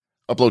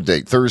Upload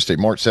date, Thursday,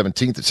 March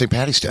 17th. It's St.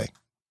 Patty's Day.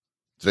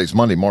 Today's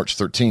Monday, March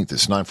 13th.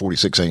 It's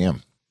 9:46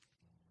 a.m.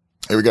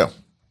 Here we go.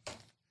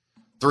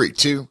 3,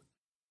 2.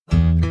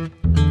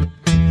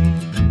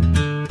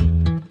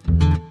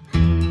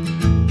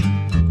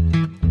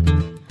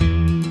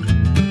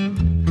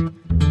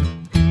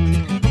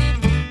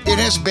 It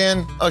has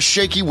been a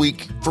shaky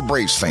week for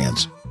Braves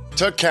fans.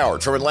 Tug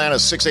Coward from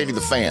Atlanta's 680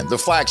 The Fan, the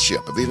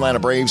flagship of the Atlanta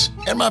Braves,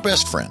 and my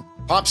best friend,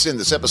 pops in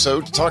this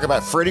episode to talk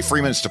about Freddie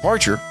Freeman's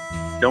departure.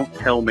 Don't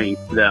tell me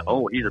that,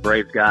 he's a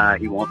Braves guy,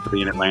 he wants to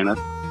be in Atlanta.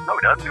 No,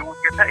 he doesn't. He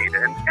wants to get paid,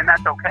 and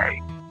that's okay.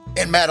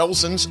 And Matt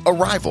Olson's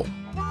arrival.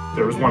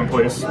 There was one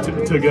place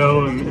to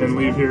go and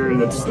leave here,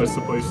 that's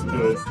the place to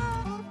do it.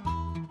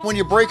 When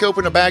you break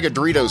open a bag of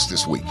Doritos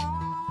this week,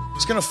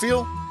 it's going to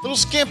feel a little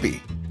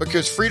skimpy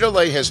because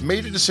Frito-Lay has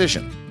made a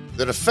decision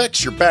that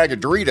affects your bag of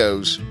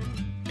Doritos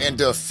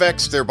and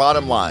affects their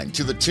bottom line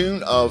to the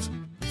tune of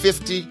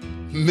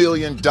 $50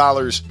 million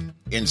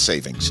in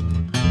savings.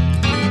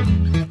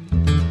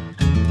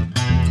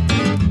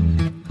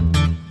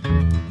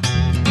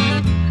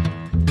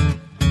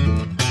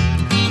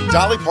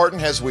 Dolly Parton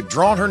has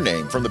withdrawn her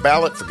name from the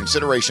ballot for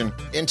consideration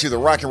into the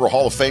Rock and Roll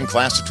Hall of Fame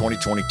class of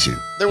 2022.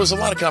 There was a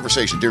lot of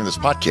conversation during this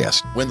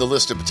podcast when the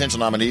list of potential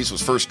nominees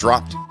was first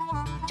dropped.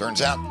 Turns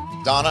out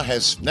Donna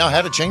has now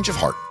had a change of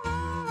heart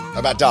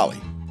about Dolly,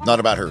 not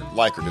about her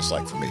like or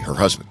dislike for me, her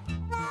husband.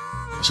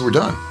 So we're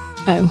done.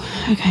 Oh,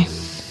 okay.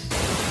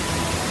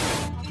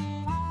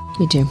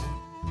 Me too.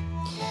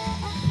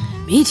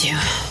 Me too.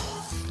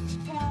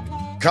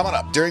 Coming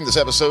up during this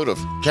episode of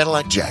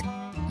Cadillac Jack,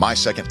 my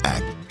second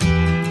act.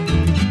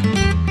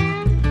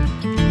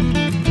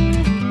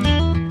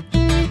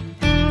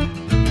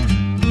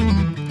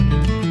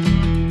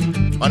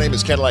 My name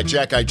is Cadillac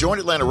Jack. I joined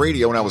Atlanta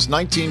Radio when I was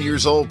 19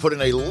 years old, put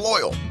in a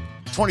loyal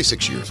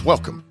 26 years.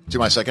 Welcome to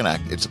my second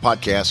act. It's a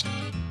podcast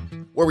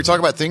where we talk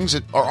about things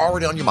that are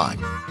already on your mind.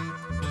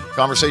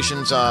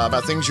 Conversations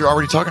about things you're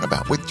already talking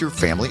about with your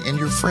family and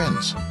your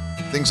friends.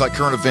 Things like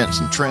current events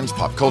and trends,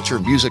 pop culture,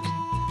 music.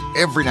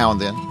 Every now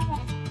and then,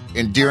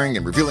 endearing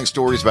and revealing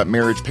stories about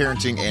marriage,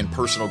 parenting, and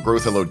personal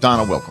growth. Hello,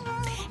 Donna. Welcome.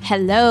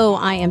 Hello,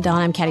 I am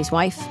Donna. I'm Caddy's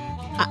wife.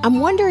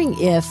 I'm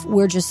wondering if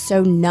we're just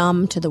so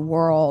numb to the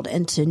world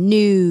and to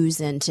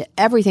news and to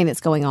everything that's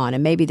going on.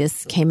 And maybe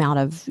this came out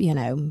of,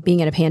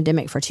 being in a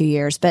pandemic for 2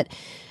 years. But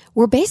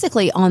we're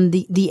basically on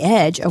the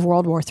edge of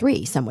World War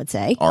III, some would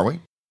say. Are we?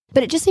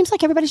 But it just seems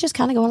like everybody's just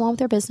kind of going along with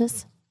their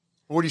business.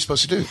 What are you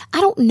supposed to do? I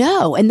don't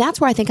know. And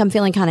that's where I think I'm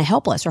feeling kind of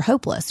helpless or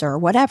hopeless or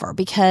whatever,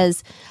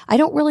 because I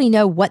don't really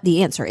know what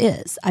the answer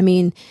is. I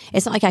mean,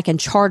 it's not like I can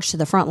charge to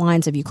the front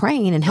lines of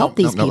Ukraine and help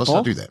these people. No, let's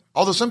not do that.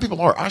 Although some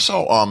people are. I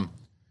saw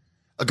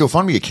a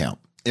GoFundMe account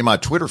in my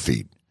Twitter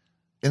feed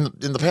in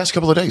the past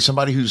couple of days.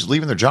 Somebody who's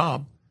leaving their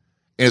job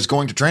and is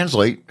going to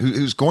translate,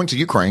 who's going to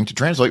Ukraine to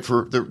translate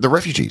for the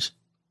refugees.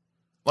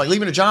 Like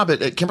leaving a job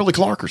at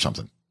Kimberly-Clark or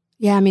something.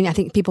 Yeah, I mean, I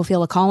think people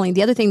feel a calling.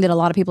 The other thing that a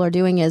lot of people are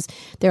doing is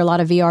there are a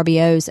lot of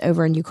VRBOs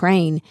over in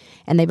Ukraine,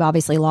 and they've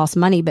obviously lost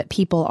money, but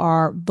people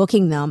are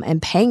booking them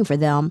and paying for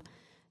them.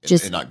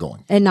 And not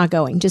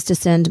going. Just to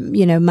send,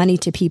 money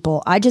to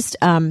people. I just...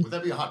 Would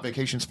that be a hot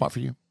vacation spot for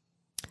you?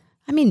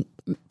 I mean,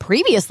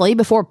 previously,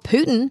 before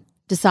Putin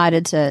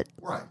decided to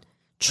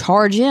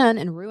charge in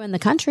and ruin the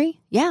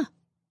country, yeah.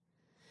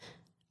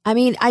 I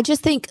mean, I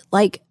just think,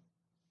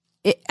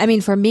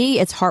 for me,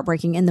 it's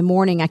heartbreaking. In the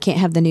morning, I can't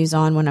have the news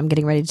on when I'm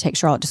getting ready to take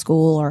Charlotte to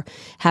school or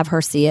have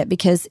her see it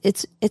because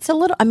it's a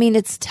little,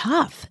 it's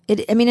tough. And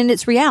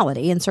it's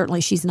reality. And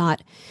certainly she's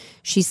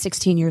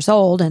 16 years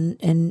old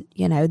and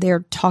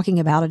they're talking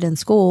about it in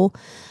school.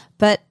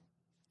 But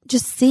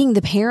just seeing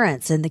the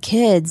parents and the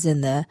kids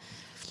and the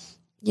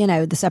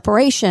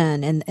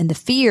separation and the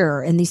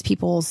fear in these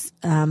people's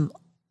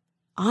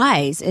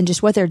eyes and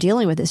just what they're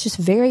dealing with, it's just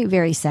very,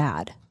 very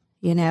sad.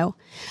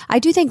 I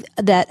do think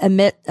that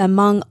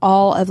among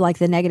all of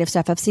the negative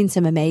stuff, I've seen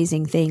some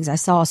amazing things. I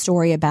saw a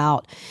story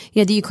about,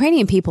 the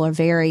Ukrainian people are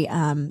very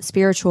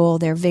spiritual.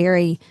 They're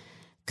very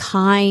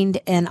kind.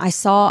 And I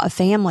saw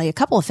a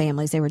couple of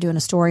families, they were doing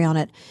a story on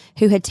it,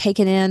 who had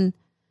taken in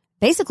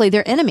basically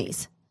their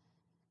enemies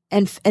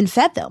and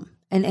fed them.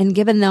 And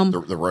given them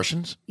the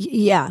Russians,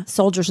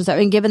 soldiers and stuff,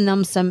 and given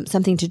them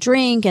something to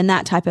drink and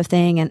that type of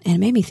thing, and it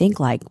made me think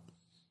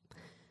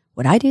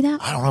would I do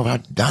that? I don't know.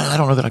 I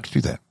don't know that I could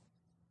do that.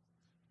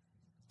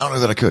 I don't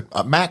know that I could.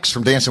 Max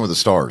from Dancing with the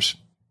Stars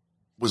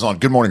was on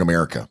Good Morning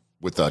America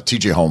with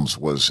T.J. Holmes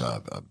was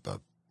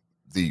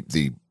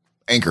the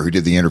anchor who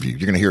did the interview.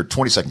 You're going to hear a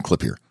 20-second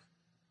clip here.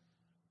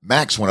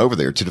 Max went over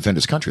there to defend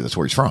his country. That's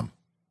where he's from,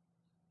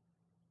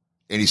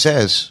 and he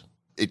says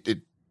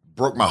it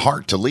broke my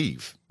heart to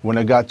leave. When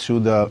I got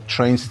to the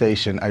train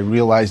station, I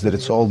realized that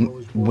it's all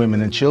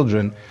women and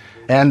children.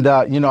 And,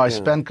 I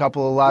spent a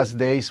couple of last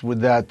days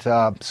with that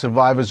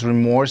survivor's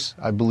remorse.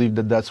 I believe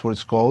that's what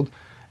it's called.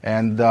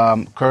 And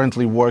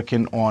currently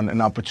working on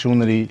an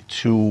opportunity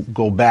to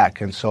go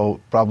back. And so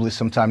probably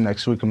sometime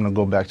next week, I'm going to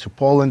go back to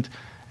Poland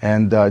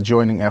and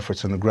joining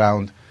efforts on the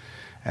ground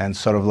and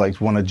sort of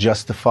want to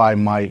justify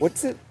my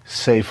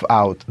safe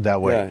out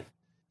that way. Yeah.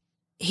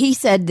 he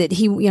said that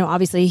he,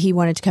 obviously he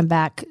wanted to come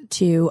back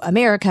to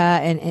America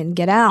and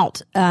get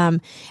out,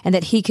 and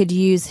that he could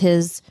use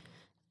his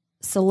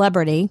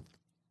celebrity,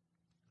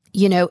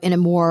 in a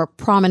more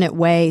prominent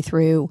way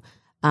through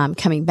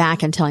coming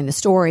back and telling the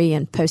story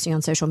and posting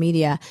on social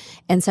media.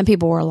 And some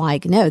people were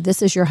like, no,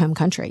 this is your home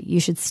country. You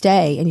should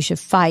stay and you should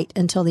fight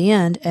until the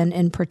end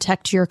and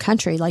protect your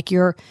country. Like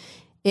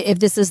if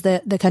this is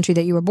the country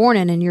that you were born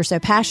in and you're so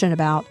passionate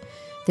about,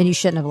 then you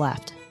shouldn't have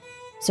left.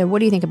 So what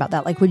do you think about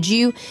that? Like, would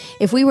you,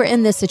 if we were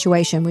in this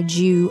situation, would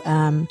you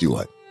do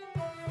what?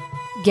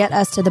 Get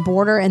us to the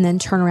border and then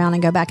turn around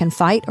and go back and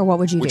fight? Or what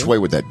would you do? Which way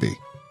would that be?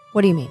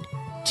 What do you mean?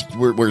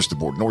 Where's the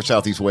border? North,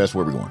 south, east, west?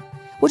 Where are we going?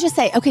 We'll just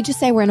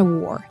say we're in a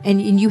war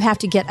and you have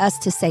to get us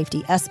to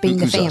safety, us being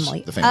the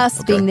family. Us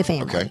okay. being the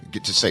family. Okay,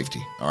 get to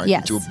safety. All right,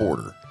 yes. Get to a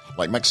border.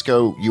 Like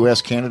Mexico,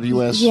 U.S., Canada,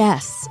 U.S.?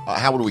 Yes.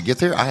 How would we get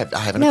there? I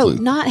haven't a clue.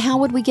 No, not how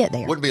would we get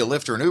there. Wouldn't be a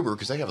Lyft or an Uber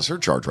because they have a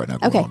surcharge right now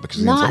going on because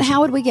of the not inflation.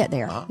 how would we get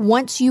there.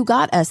 Once you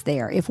got us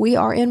there, if we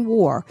are in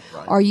war,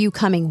 Are you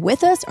coming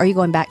with us or are you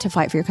going back to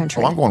fight for your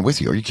country? Oh, I'm going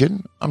with you. Are you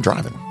kidding? I'm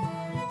driving.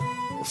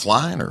 Or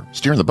flying or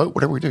steering the boat,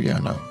 whatever we do. Yeah,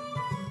 no.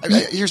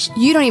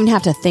 You don't even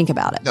have to think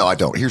about it. No, I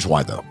don't. Here's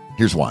why, though.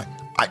 Here's why.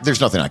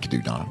 There's nothing I could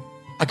do, Donna.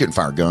 I couldn't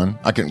fire a gun.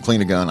 I couldn't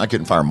clean a gun. I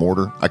couldn't fire a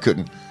mortar. I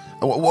couldn't.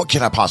 What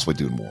can I possibly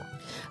do in war?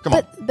 Come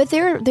on. But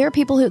there are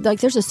people who, like,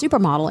 there's a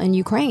supermodel in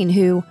Ukraine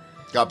who,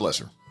 God bless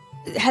her,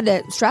 had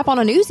to strap on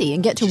an Uzi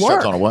and get to work.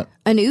 Strapped on a what?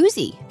 An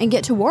Uzi and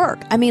get to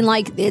work. I mean,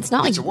 like, it's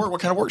not like.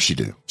 What kind of work she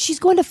do? She's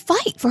going to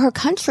fight for her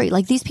country.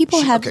 Like, these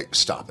people have. Okay,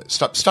 stop it.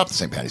 Stop the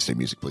St. Patty's Day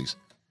music, please.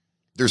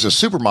 There's a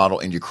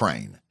supermodel in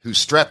Ukraine who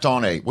strapped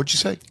on a, what'd you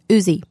say?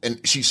 Uzi.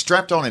 And she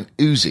strapped on an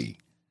Uzi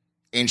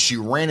and she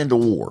ran into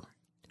war.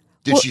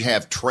 Did she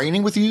have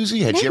training with the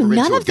Uzi? Had she ever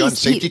been to a gun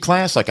safety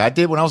class like I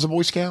did when I was a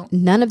Boy Scout?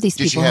 None of these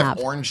people have.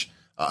 Did she have orange,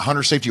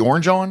 hunter safety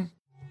orange on?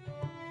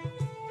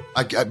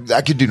 I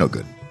could do no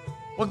good.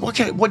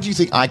 What do you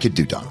think I could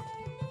do, Donna?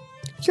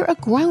 You're a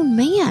grown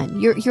man.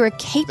 You're a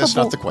capable. That's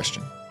not the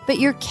question. But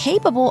you're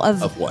capable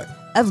of what?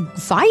 Of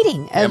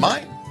fighting. Am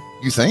I?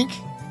 You think?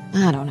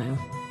 I don't know.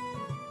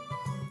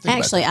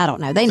 Actually, I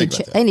don't know. They need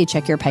to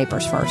check your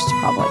papers first,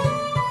 probably.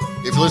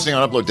 If you're listening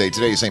on Upload Day,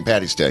 today is St.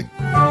 Patty's Day.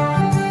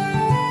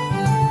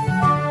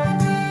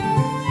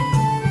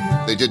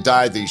 They did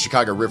dye the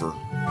Chicago River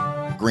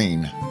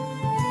green.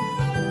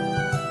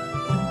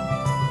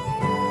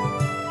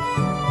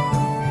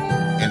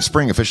 And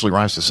spring officially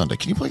arrives this Sunday.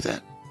 Can you believe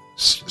that?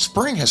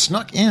 Spring has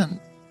snuck in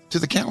to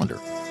the calendar.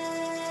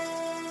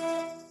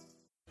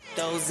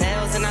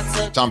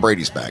 Tom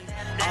Brady's back.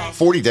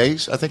 40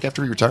 days, I think,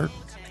 after he retired.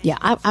 Yeah,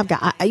 I've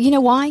got. You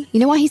know why? You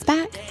know why he's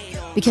back?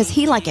 Because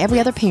he, like every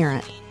other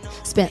parent,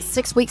 spent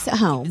 6 weeks at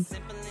home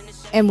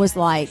and was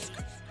like,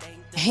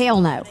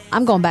 hell no,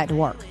 I'm going back to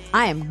work.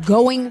 I am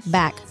going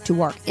back to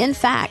work. In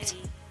fact,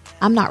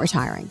 I'm not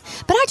retiring.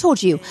 But I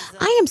told you,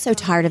 I am so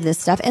tired of this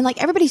stuff. And like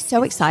everybody's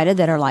so excited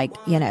that are like,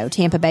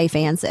 Tampa Bay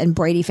fans and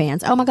Brady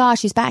fans. Oh my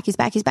gosh, he's back, he's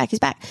back, he's back, he's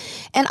back.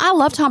 And I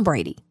love Tom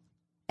Brady.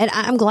 And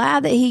I'm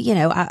glad that he,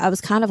 I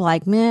was kind of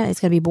like, meh,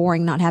 it's going to be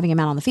boring not having him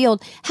out on the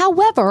field.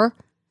 However,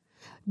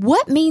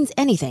 what means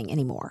anything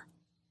anymore?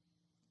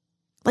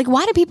 Like,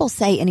 why do people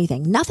say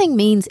anything? Nothing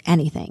means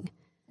anything.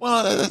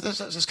 Well,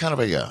 that's kind of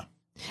a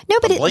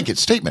blanket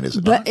statement,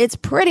 isn't it? But it's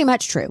pretty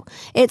much true.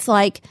 It's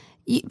like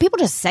people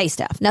just say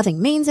stuff.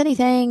 Nothing means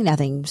anything.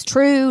 Nothing's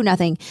true.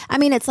 Nothing. I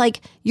mean, it's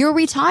like you're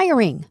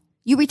retiring.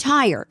 You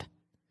retired.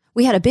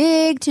 We had a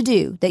big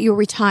to-do that you're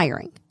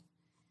retiring.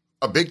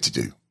 A big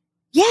to-do?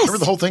 Yes. Remember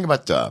the whole thing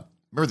about,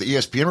 remember the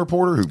ESPN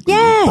reporter who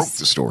broke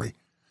the story?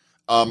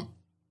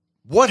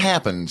 What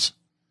happens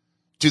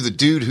to the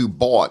dude who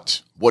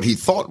bought what he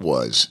thought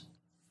was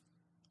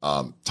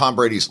Tom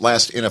Brady's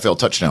last NFL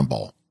touchdown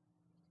ball?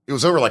 It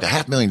was over like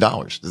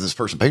 $500,000 that this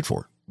person paid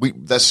for.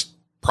 That's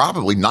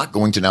probably not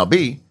going to now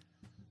be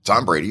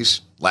Tom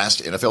Brady's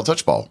last NFL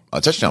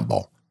touchdown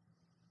ball.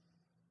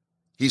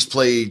 He's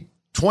played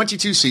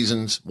 22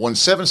 seasons, won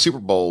 7 Super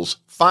Bowls,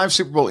 5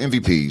 Super Bowl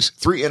MVPs,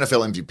 3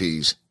 NFL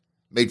MVPs,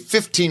 made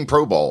 15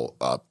 Pro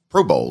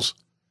Bowls.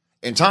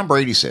 And Tom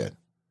Brady said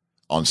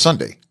on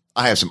Sunday,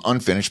 I have some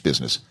unfinished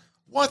business.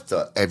 What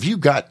have you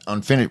got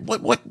unfinished?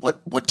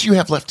 What do you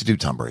have left to do,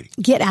 Tom Brady?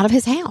 Get out of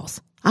his house.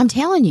 I'm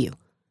telling you.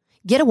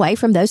 Get away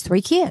from those 3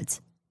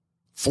 kids.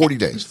 40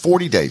 days,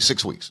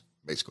 6 weeks,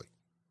 basically.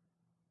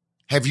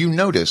 Have you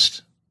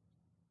noticed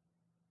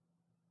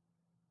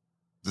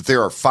that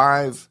there are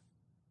 5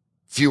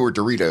 fewer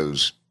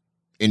Doritos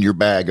in your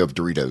bag of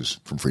Doritos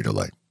from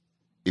Frito-Lay?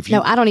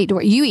 No, I don't eat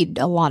Doritos. You eat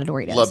a lot of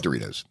Doritos. Love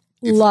Doritos.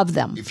 Love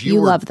them.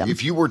 Love them.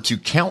 If you were to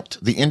count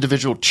the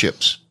individual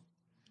chips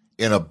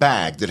in a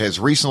bag that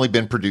has recently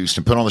been produced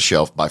and put on the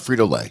shelf by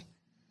Frito-Lay,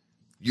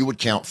 you would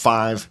count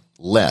 5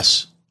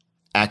 less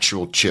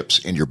actual chips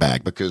in your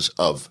bag because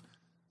of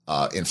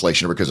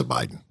inflation or because of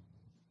Biden.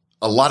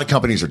 A lot of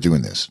companies are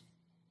doing this.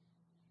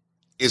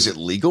 Is it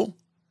legal?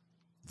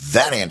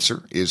 That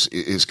answer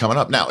is coming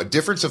up. Now, a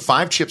difference of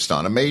 5 chips,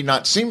 Donna, may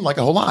not seem like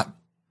a whole lot,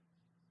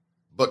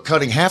 but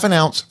cutting half an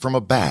ounce from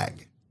a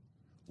bag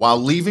while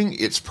leaving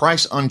its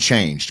price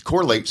unchanged,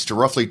 correlates to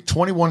roughly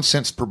 21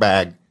 cents per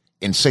bag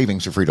in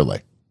savings for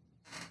Frito-Lay.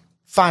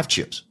 5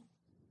 chips.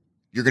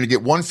 You're going to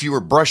get 1 fewer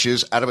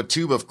brushes out of a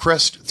tube of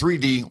Crest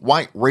 3D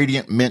White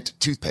Radiant Mint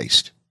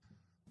toothpaste.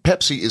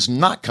 Pepsi is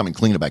not coming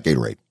clean about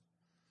Gatorade.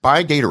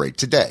 Buy Gatorade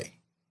today.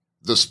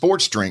 The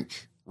sports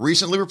drink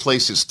recently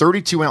replaced its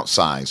 32-ounce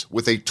size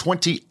with a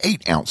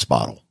 28-ounce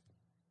bottle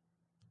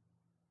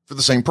for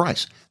the same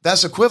price.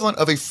 That's equivalent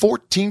of a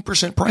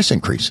 14% price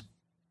increase.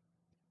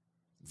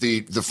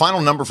 The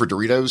final number for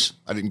Doritos,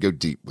 I didn't go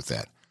deep with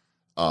that.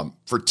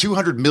 For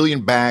 200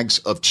 million bags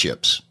of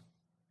chips,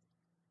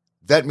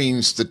 that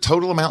means the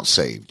total amount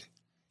saved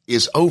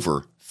is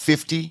over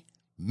 $50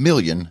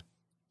 million.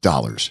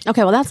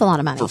 Okay, well, that's a lot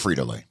of money. For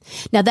Frito-Lay.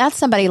 Now,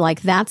 that's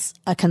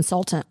a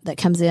consultant that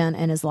comes in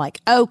and is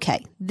like,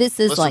 okay, this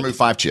is Let's remove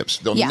 5 chips.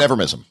 They'll never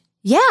miss them.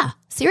 Yeah,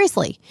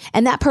 seriously.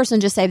 And that person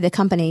just saved the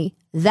company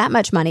that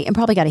much money and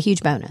probably got a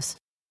huge bonus.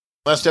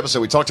 Last episode,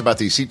 we talked about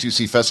the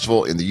C2C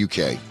Festival in the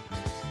UK.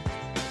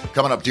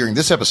 Coming up during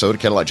this episode,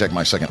 Cadillac Jack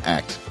My Second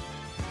Act.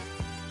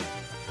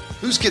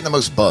 Who's getting the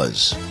most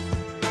buzz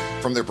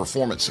from their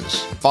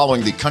performances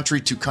following the Country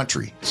to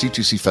Country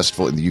C2C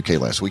Festival in the UK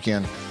last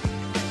weekend?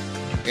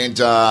 And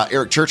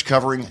Eric Church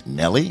covering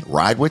Nelly,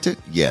 Ride With It?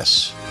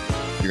 Yes.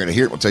 You're going to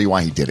hear it. We'll tell you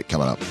why he did it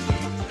coming up.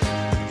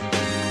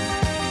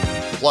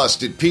 Plus,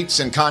 did Pete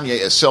send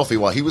Kanye a selfie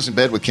while he was in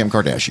bed with Kim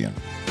Kardashian?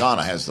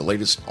 Donna has the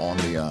latest on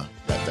the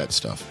that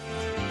stuff.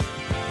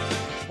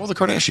 Well, the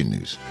Kardashian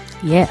news.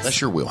 Yes.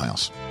 That's your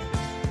wheelhouse.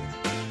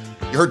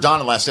 You heard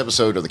Donna last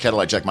episode of the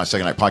Cadillac Jack My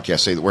Second Act podcast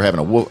say that we're having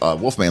a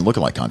Wolfman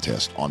lookalike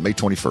contest on May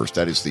 21st.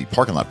 That is the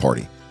parking lot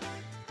party.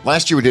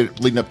 Last year we did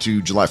it leading up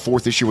to July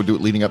 4th. This year we'll do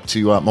it leading up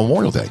to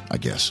Memorial Day, I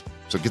guess.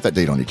 So get that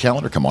date on your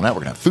calendar. Come on out.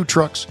 We're going to have food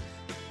trucks.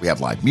 We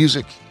have live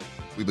music.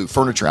 We move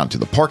furniture out to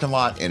the parking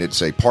lot, and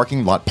it's a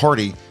parking lot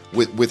party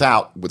with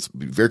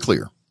very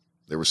clear.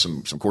 There was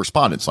some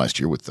correspondence last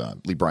year with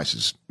Lee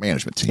Bryce's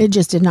management team. It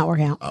just did not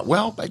work out.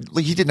 Well,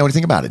 he didn't know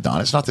anything about it,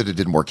 Don. It's not that it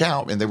didn't work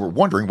out, and they were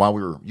wondering why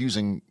we were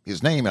using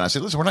his name. And I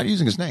said, listen, we're not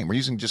using his name. We're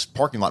using just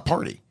Parking Lot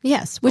Party.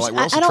 Yes, which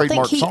like, I don't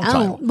think he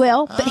owns.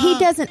 Well, but he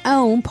doesn't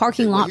own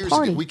Parking Lot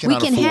Party. We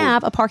can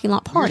have a Parking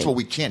Lot Party. Here's what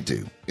we can't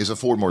do is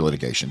afford more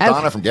litigation. Okay.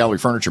 Donna from Gallery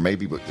Furniture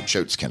maybe, but the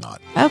Choates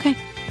cannot. Okay.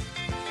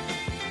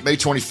 May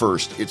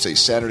 21st. It's a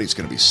Saturday. It's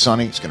going to be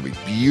sunny. It's going to be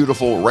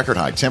beautiful. Record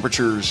high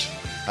temperatures.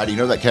 How do you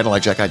know that,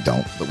 Cadillac Jack? I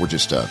don't, but we're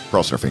just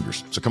crossing our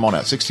fingers. So come on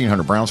out.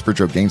 1600 Brownsbridge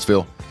Road,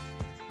 Gainesville.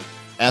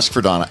 Ask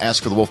for Donna.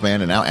 Ask for the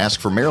Wolfman. And now ask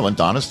for Marilyn,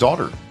 Donna's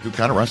daughter, who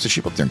kind of runs the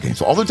ship up there in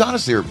Gainesville. Although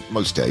Donna's there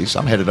most days.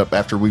 I'm headed up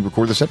after we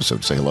record this episode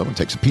to say hello and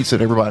take some pizza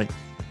to everybody.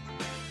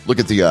 Look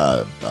at the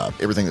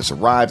everything that's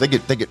arrived. They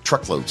get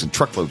truckloads and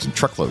truckloads and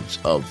truckloads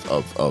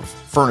of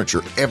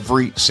furniture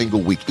every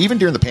single week. Even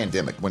during the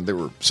pandemic when there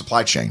were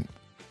supply chain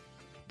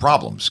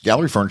problems,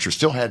 Gallery Furniture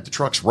still had the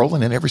trucks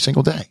rolling in every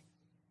single day.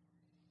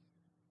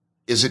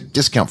 Is it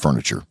discount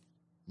furniture?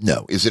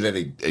 No. Is it at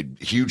a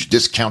huge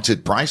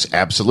discounted price?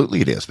 Absolutely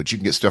it is. But you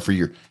can get stuff for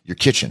your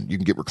kitchen. You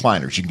can get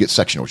recliners. You can get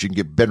sectionals. You can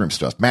get bedroom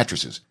stuff,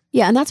 mattresses.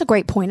 Yeah, and that's a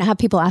great point. I have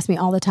people ask me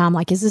all the time,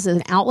 like, is this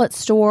an outlet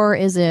store?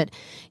 Is it,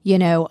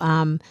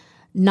 knockoffs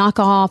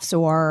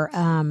or,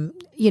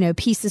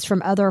 pieces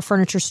from other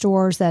furniture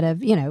stores that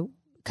have,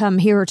 come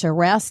here to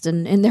rest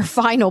and in their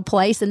final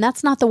place? And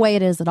that's not the way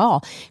it is at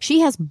all. She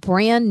has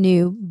brand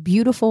new,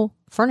 beautiful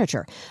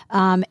furniture,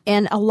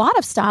 and a lot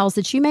of styles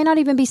that you may not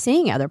even be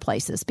seeing other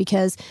places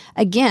because,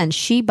 again,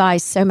 she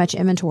buys so much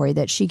inventory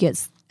that she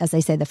gets, as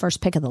they say, the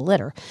first pick of the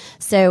litter.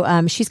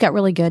 So she's got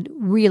really good,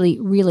 really,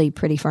 really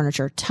pretty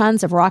furniture.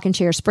 Tons of rocking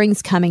chairs.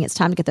 Spring's coming. It's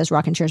time to get those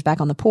rocking chairs back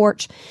on the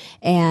porch,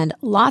 and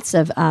lots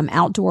of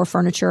outdoor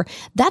furniture.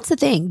 That's the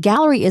thing.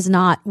 Gallery is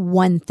not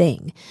one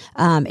thing.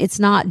 It's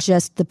not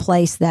just the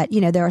place that,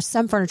 there are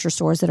some furniture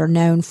stores that are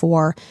known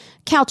for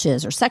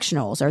couches or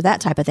sectionals or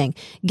that type of thing.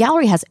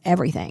 Gallery has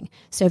everything.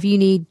 So if you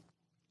need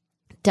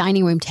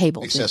dining room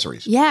tables,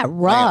 accessories, rugs,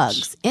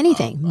 lamps,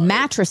 anything,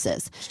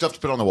 mattresses, stuff to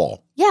put on the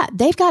wall. Yeah,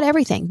 they've got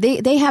everything.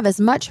 They have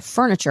as much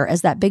furniture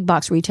as that big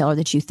box retailer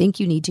that you think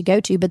you need to go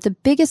to. But the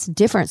biggest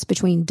difference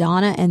between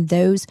Donna and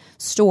those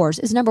stores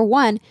is, number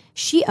one,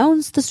 she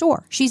owns the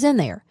store. She's in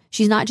there.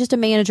 She's not just a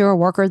manager or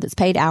worker that's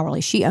paid hourly.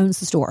 She owns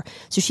the store.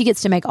 So she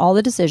gets to make all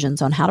the decisions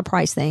on how to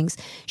price things.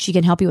 She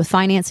can help you with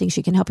financing.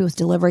 She can help you with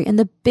delivery. And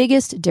the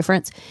biggest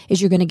difference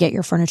is you're going to get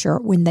your furniture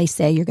when they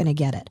say you're going to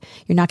get it.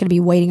 You're not going to be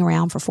waiting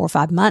around for 4 or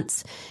 5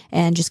 months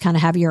and just kind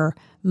of have your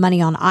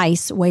money on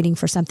ice waiting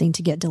for something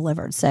to get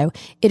delivered. So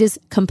it is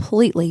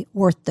completely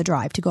worth the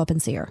drive to go up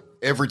and see her.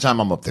 Every time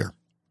I'm up there,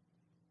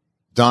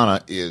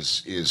 Donna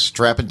is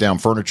strapping down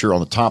furniture on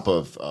the top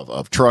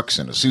of trucks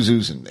and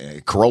Isuzus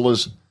and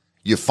Corollas.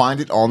 You find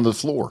it on the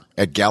floor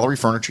at Gallery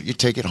Furniture. You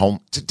take it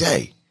home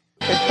today.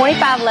 There's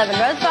 2511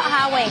 Roosevelt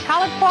Highway in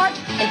College Park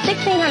and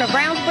 1600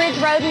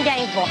 Brownsbridge Road in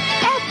Gainesville.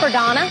 Ask for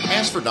Donna.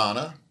 Ask for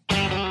Donna.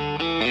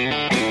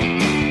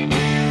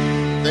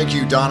 Thank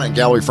you, Donna and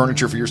Gallery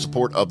Furniture, for your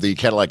support of the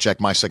Cadillac Jack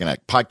My Second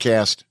Act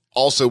podcast.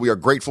 Also, we are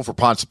grateful for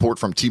pod support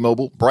from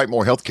T-Mobile,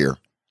 Brightmore Healthcare,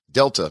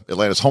 Delta,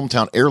 Atlanta's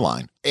hometown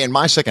airline. And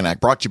my second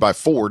act brought to you by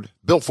Ford.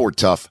 Built Ford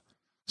tough.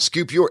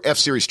 Scoop your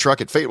F-Series truck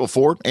at Fayetteville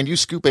Ford, and you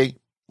scoop a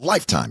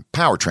lifetime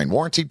powertrain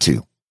warranty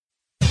too.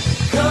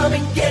 Come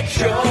and get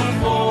your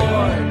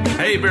Ford.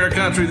 Hey, Bear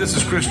Country, this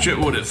is Chris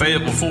Chitwood at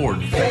Fayetteville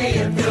Ford.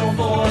 Fayetteville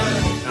Ford.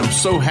 I'm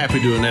so happy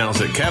to announce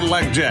that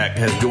Cadillac Jack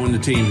has joined the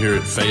team here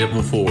at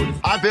Fayetteville Ford.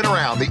 I've been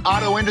around the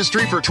auto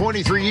industry for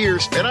 23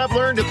 years, and I've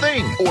learned a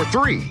thing or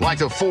three. Like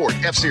the Ford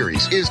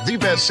F-Series is the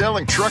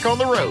best-selling truck on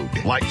the road.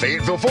 Like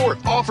Fayetteville Ford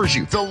offers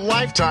you the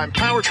lifetime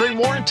powertrain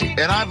warranty.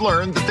 And I've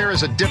learned that there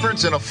is a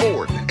difference in a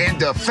Ford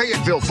and a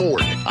Fayetteville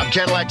Ford. I'm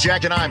Cadillac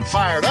Jack, and I'm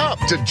fired up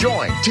to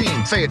join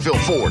Team Fayetteville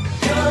Ford.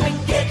 Come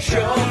and get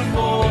your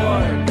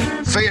Ford.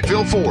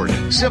 Fayetteville Ford,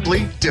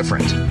 simply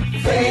different.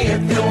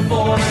 Fayetteville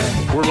Ford.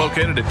 We're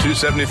located at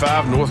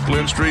 275 North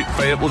Glen Street,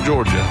 Fayetteville,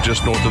 Georgia,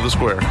 just north of the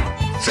square.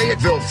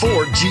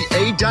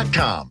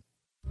 FayettevilleFordGA.com.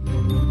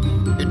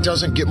 It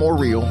doesn't get more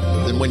real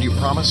than when you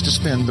promise to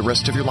spend the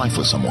rest of your life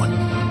with someone.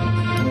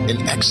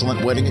 An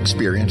excellent wedding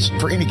experience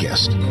for any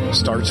guest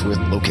starts with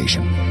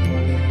location.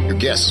 Your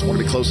guests want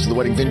to be close to the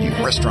wedding venue,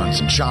 restaurants,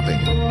 and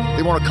shopping.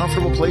 They want a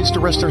comfortable place to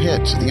rest their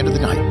heads at the end of the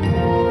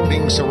night.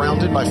 Being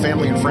surrounded by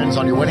family and friends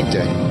on your wedding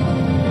day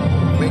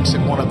makes it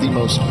one of the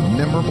most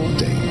memorable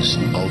days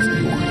of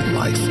your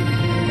life.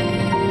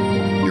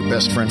 Your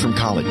best friend from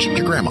college,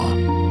 your grandma,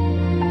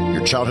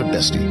 your childhood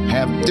bestie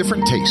have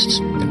different tastes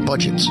and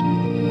budgets.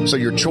 So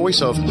your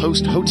choice of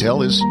host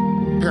hotel is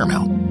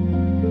Paramount.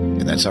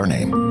 And that's our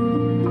name.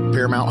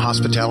 Paramount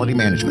Hospitality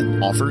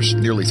Management offers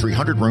nearly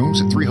 300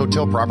 rooms at 3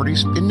 hotel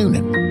properties in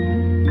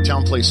Noonan.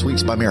 Town Place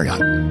Suites by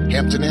Marriott,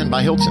 Hampton Inn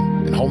by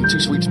Hilton, and Home 2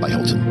 Suites by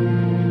Hilton.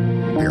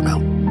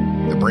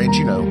 Paramount, the brand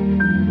you know,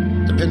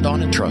 depend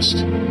on and trust.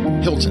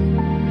 Hilton,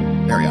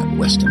 Marriott,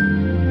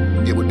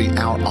 Westin. It would be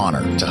our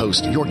honor to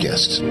host your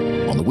guests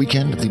on the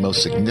weekend of the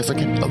most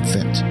significant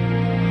event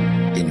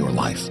in your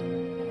life.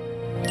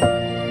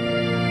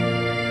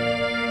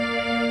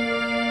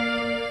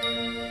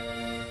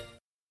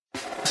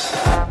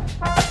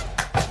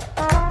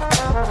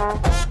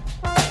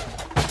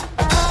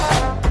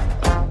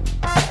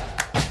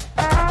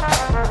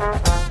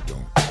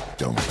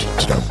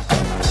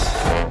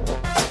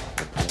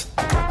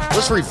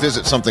 Let's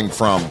revisit something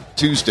from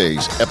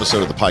Tuesday's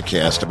episode of the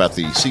podcast about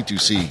the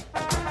C2C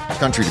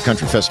Country to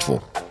Country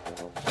Festival.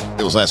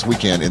 It was last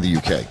weekend in the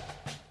UK.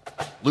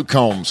 Luke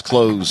Combs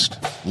closed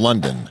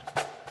London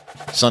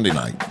Sunday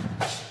night.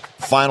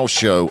 Final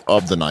show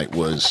of the night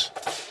was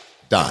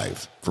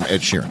Dive from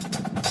Ed Sheeran.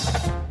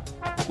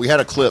 We had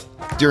a clip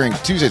during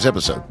Tuesday's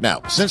episode.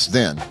 Now, since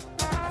then,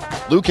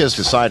 Luke has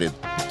decided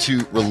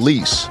to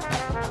release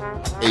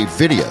a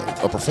video,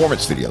 a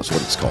performance video is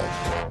what it's called,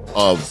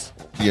 of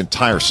the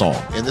entire song.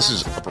 And this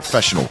is a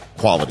professional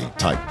quality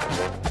type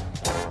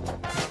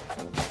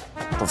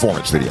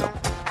performance video.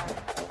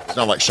 It's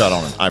not like shot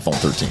on an iPhone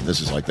 13. This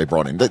is like they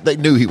brought in, they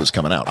knew he was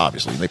coming out,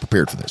 obviously, and they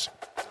prepared for this.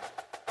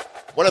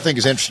 What I think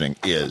is interesting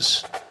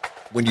is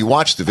when you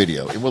watch the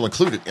video, and we'll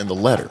include it in the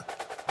letter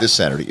this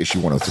Saturday,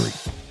 issue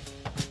 103.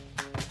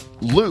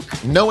 Luke,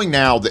 knowing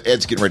now that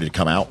Ed's getting ready to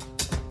come out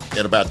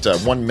at about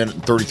 1 minute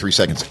and 33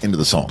 seconds into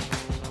the song,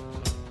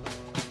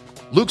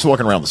 Luke's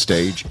walking around the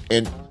stage,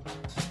 and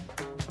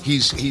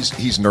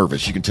he's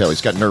nervous. You can tell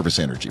he's got nervous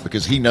energy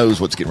because he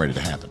knows what's getting ready to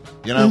happen.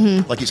 You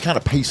know, like he's kind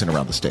of pacing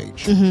around the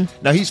stage.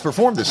 Now, he's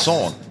performed this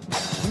song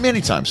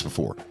many times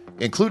before,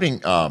 including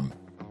the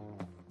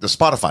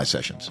Spotify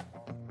sessions.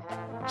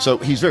 So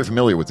he's very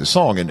familiar with this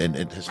song and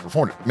has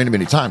performed it many,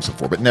 many times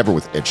before, but never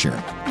with Ed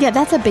Sheeran. Yeah,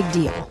 that's a big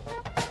deal.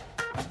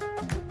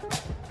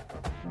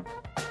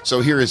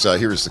 So here is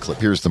the clip.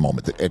 Here's the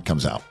moment that Ed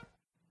comes out.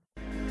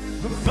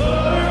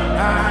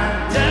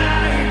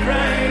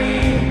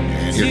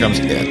 And here comes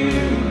Ed.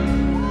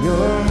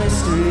 Your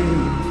mystery.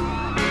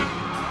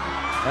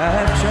 I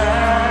have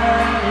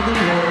tried the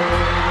world.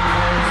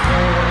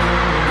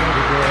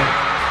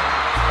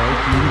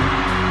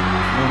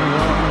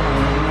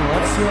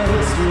 What's your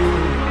history?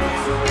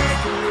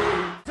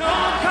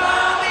 Don't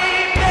call me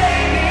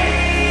baby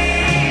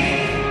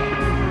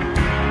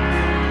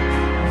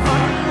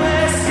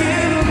unless you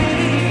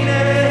mean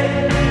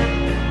it.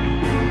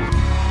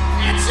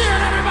 It's here,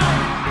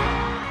 everybody.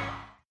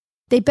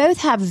 They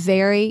both have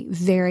very,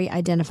 very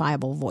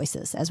identifiable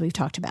voices, as we've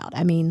talked about.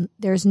 I mean,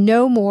 there's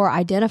no more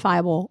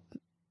identifiable,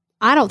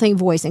 I don't think,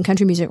 voice in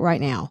country music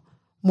right now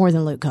more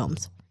than Luke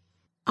Combs.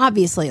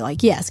 Obviously,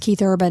 like, yes,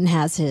 Keith Urban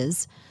has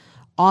his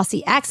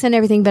Aussie accent and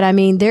everything, but I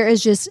mean, there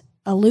is just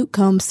a Luke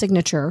Combs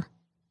signature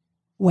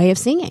way of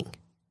singing.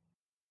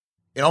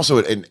 And also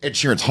in Ed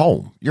Sheeran's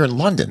home. You're in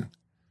London.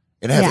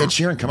 And have Ed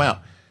Sheeran come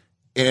out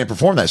and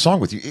perform that song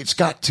with you. It's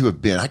got to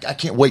have been, I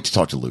can't wait to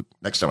talk to Luke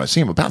next time I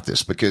see him about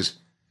this, because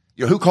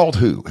you know, who called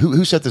who?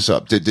 Who set this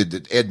up?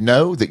 Did Ed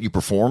know that you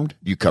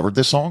covered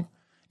this song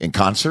in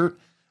concert?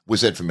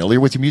 Was Ed familiar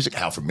with your music?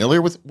 How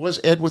familiar was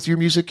Ed with your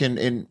music?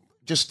 And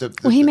just the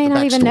well, he may the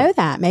not even backstory. know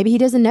that. Maybe he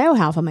doesn't know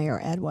how familiar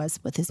Ed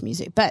was with his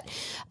music. But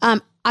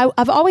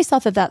I've always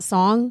thought that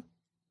song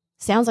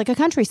sounds like a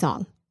country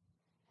song.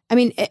 I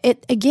mean,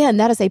 it again,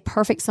 that is a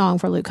perfect song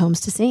for Luke Combs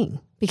to sing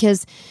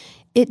because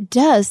it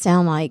does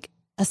sound like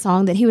a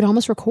song that he would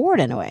almost record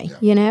in a way,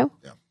 you know?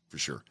 Yeah, for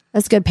sure.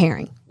 That's good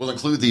pairing. We'll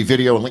include the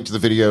video and link to the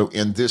video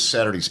in this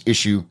Saturday's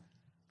issue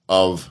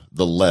of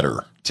The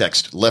Letter.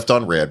 Text left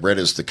on red. Red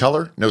is the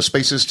color. No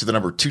spaces to the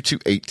number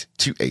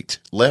 22828.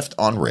 Left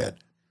on red.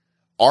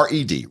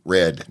 R-E-D.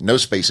 Red. No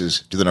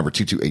spaces to the number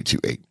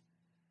 22828.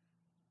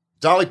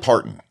 Dolly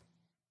Parton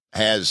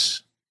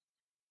has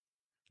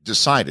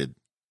decided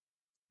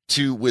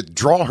to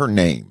withdraw her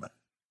name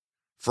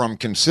from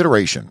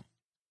consideration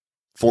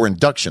for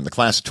induction, the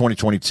class of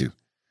 2022,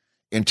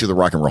 into the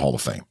Rock and Roll Hall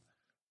of Fame.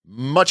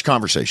 Much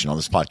conversation on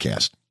this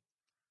podcast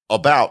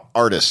about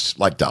artists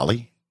like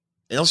Dolly.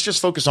 And let's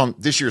just focus on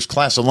this year's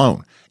class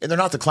alone. And they're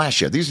not the class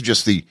yet. These are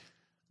just the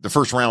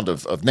first round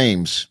of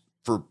names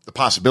for the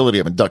possibility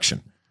of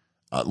induction.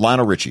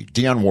 Lionel Richie,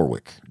 Dionne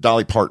Warwick,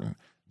 Dolly Parton.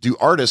 Do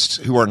artists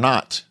who are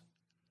not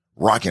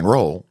rock and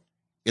roll,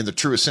 in the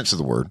truest sense of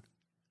the word,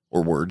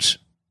 or words,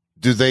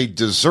 do they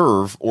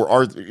deserve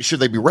or should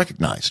they be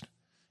recognized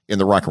in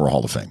the Rock and Roll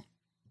Hall of Fame?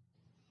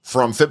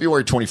 From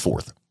February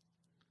 24th,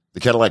 the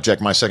Cadillac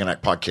Jack My Second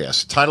Act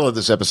podcast. Title of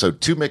this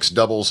episode, 2 mixed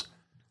doubles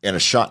and a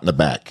shot in the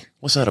back.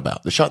 What's that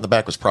about? The shot in the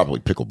back was probably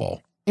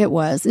pickleball. It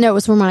was. No, it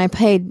was when I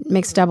played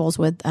mixed doubles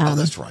with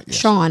that's right, yes.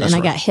 Sean, that's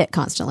and right. I got hit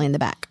constantly in the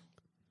back.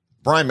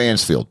 Brian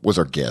Mansfield was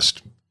our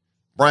guest.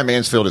 Brian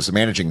Mansfield is the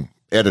managing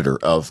editor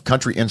of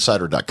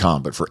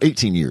countryinsider.com, but for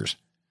 18 years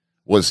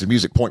was the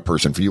music point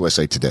person for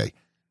USA Today.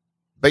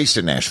 Based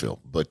in Nashville,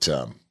 but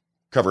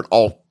covered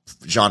all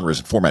genres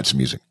and formats of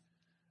music.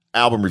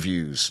 Album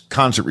reviews,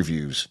 concert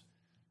reviews,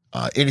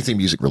 anything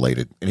music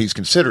related. And he's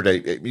considered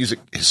a music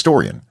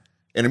historian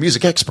and a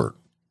music expert.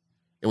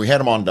 And we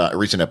had him on a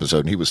recent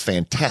episode, and he was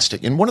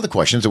fantastic. And one of the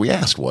questions that we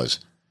asked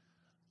was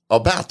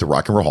about the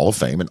Rock and Roll Hall of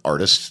Fame and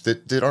artists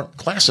that aren't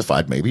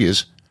classified maybe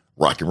as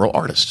rock and roll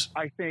artists.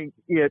 I think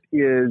it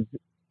is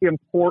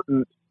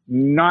important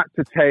not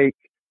to take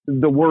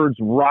the words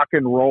rock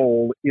and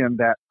roll in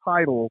that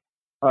title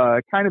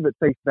kind of at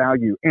face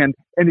value. And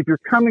if you're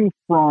coming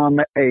from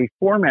a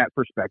format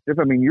perspective,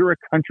 I mean, you're a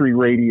country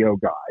radio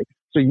guy,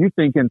 so you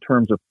think in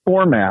terms of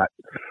format.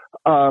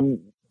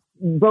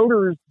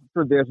 Voters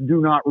for this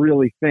do not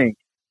really think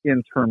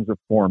in terms of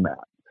format.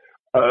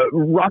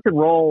 Rock and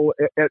roll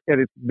at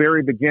its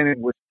very beginning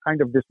was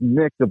kind of this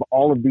mix of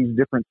all of these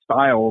different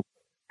styles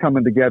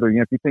coming together. You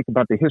know, if you think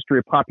about the history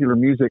of popular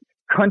music,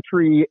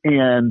 country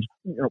and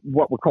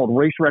what were called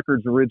race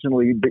records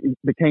originally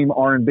became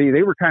R&B.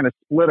 They were kind of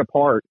split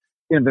apart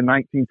in the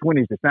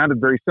 1920s. They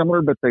sounded very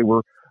similar, but they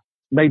were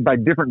made by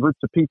different groups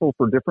of people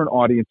for different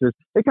audiences.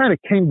 They kind of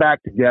came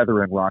back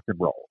together in rock and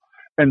roll.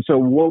 And so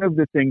one of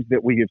the things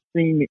that we have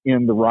seen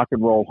in the Rock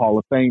and Roll Hall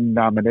of Fame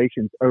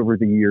nominations over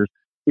the years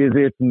is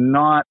it's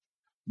not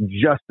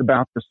just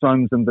about the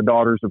sons and the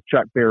daughters of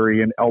Chuck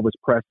Berry and Elvis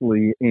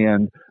Presley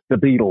and the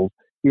Beatles.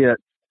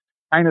 It's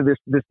kind of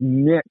this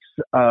mix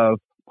of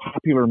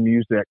popular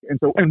music.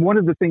 And one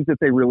of the things that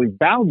they really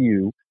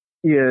value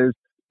is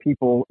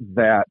people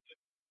that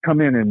come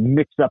in and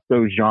mix up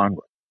those genres.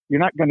 You're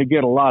not going to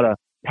get a lot of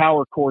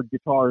power chord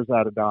guitars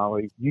out of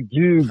Dolly. You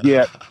do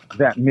get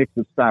that mix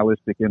of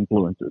stylistic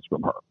influences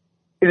from her.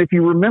 And if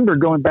you remember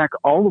going back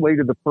all the way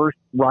to the first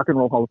Rock and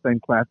Roll Hall of Fame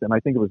class, and I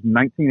think it was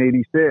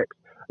 1986,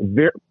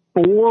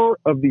 4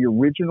 of the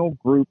original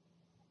group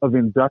of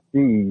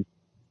inductees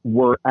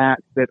were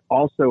acts that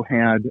also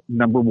had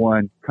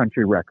 #1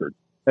 country records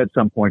at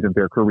some point in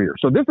their career.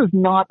 So this is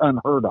not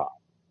unheard of.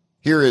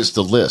 Here is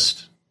the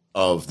list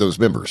of those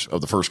members of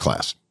the first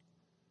class.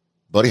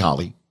 Buddy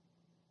Holly,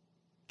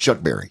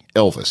 Chuck Berry,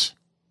 Elvis,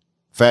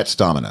 Fats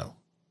Domino,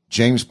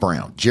 James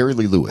Brown, Jerry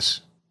Lee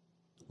Lewis,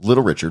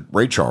 Little Richard,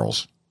 Ray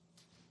Charles,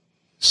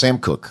 Sam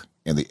Cooke,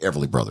 and the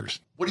Everly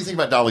Brothers. What do you think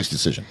about Dolly's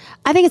decision?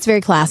 I think it's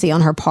very classy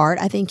on her part.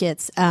 I think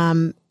it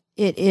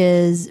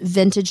is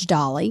vintage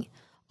Dolly.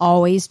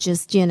 Always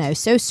just,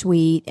 so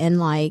sweet and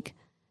like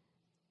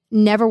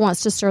never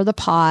wants to stir the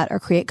pot or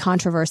create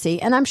controversy.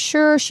 And I'm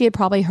sure she had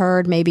probably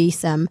heard maybe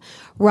some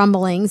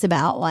rumblings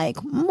about like,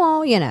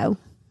 well,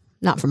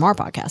 not from our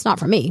podcast, not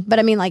from me, but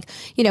I mean like,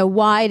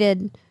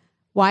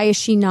 why is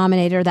she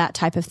nominated or that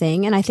type of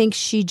thing? And I think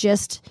she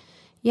just,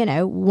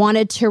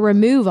 wanted to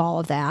remove all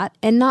of that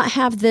and not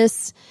have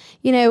this,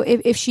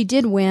 if she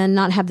did win,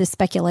 not have this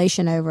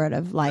speculation over it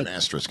of like, an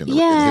asterisk in the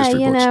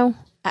history books.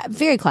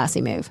 Very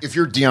classy move. If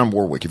you're Dionne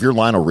Warwick, if you're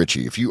Lionel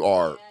Richie, if you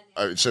are,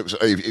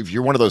 if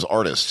you're one of those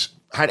artists,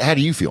 how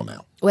do you feel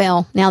now?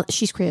 Well, now that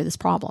she's created this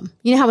problem,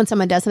 you know how when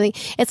someone does something,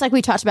 it's like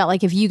we talked about,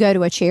 like if you go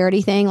to a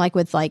charity thing, like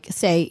with like,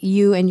 say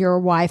you and your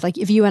wife, like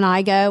if you and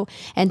I go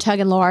and Tug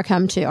and Laura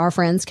our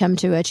friends come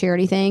to a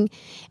charity thing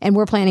and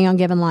we're planning on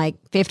giving like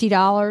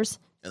 $50.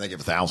 And they give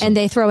 1,000. And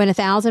they throw in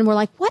 1,000. We're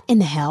like, what in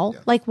the hell?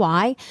 Yeah. Like,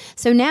 why?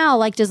 So now,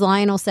 like, does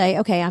Lionel say,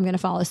 okay, I'm going to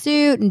follow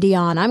suit, and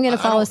Dionne, I'm going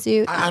to follow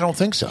suit? I don't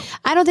think so.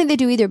 I don't think they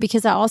do either,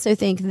 because I also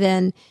think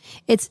then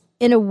it's,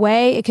 in a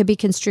way, it could be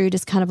construed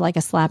as kind of like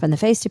a slap in the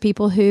face to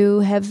people who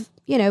have,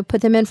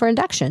 put them in for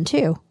induction,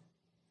 too.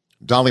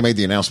 Dolly made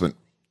the announcement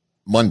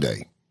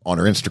Monday on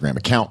her Instagram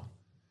account,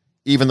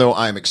 even though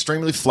I am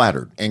extremely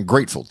flattered and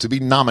grateful to be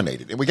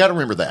nominated. And we got to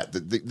remember that.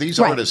 These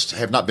artists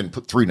have not been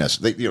put through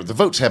the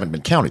votes haven't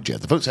been counted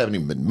yet. The votes haven't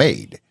even been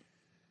made.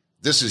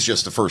 This is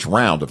just the first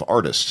round of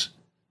artists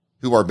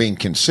who are being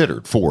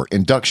considered for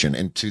induction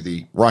into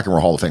the Rock and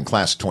Roll Hall of Fame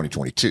class of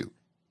 2022.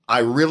 I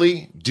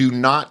really do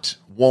not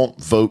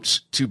want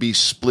votes to be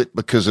split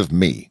because of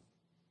me.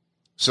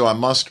 So I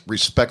must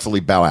respectfully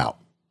bow out.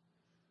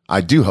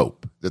 I do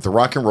hope that the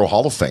Rock and Roll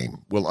Hall of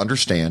Fame will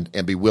understand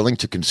and be willing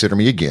to consider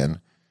me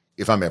again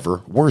if I'm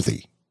ever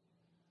worthy.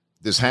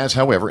 This has,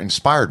 however,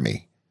 inspired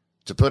me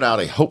to put out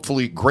a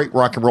hopefully great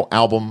rock and roll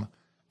album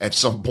at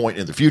some point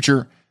in the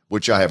future,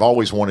 which I have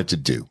always wanted to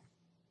do.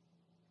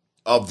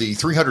 Of the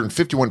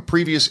 351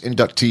 previous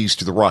inductees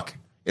to the Rock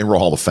and Roll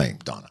Hall of Fame,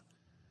 Donna,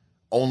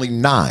 only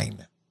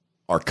 9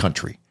 are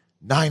country.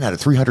 9 out of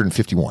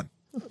 351.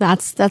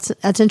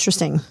 That's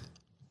interesting.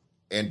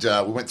 And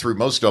we went through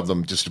most of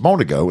them just a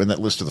moment ago in that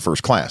list of the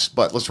first class.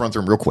 But let's run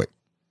through them real quick.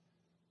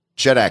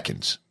 Chet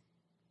Atkins,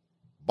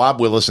 Bob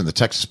Willis and the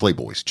Texas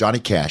Playboys, Johnny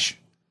Cash,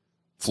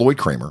 Floyd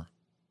Kramer,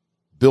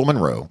 Bill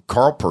Monroe,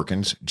 Carl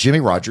Perkins, Jimmy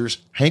Rogers,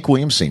 Hank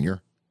Williams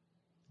Sr.,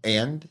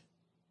 and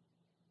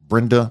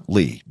Brenda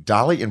Lee.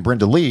 Dolly and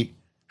Brenda Lee,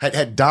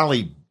 had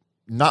Dolly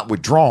not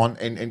withdrawn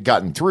and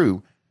gotten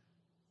through,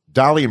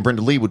 Dolly and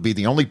Brenda Lee would be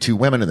the only 2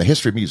 women in the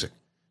history of music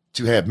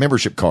to have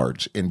membership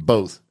cards in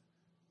both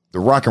the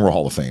Rock and Roll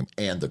Hall of Fame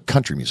and the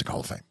Country Music Hall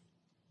of Fame.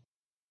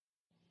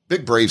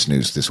 Big Braves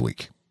news this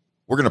week.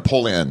 We're going to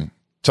pull in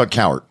Tug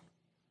Cowart,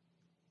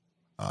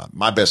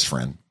 my best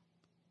friend.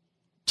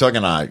 Tug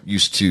and I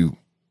used to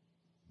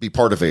be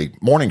part of a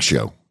morning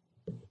show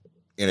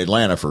in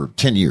Atlanta for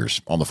 10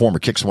 years on the former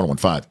Kicks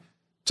 101.5.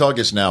 Tug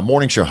is now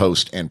morning show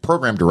host and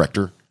program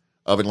director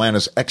of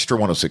Atlanta's Extra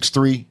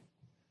 106.3,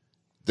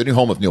 the new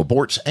home of Neil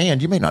Bortz.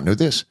 And you may not know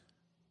this,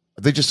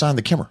 they just signed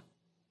the Kimmer.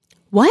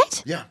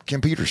 What? Yeah,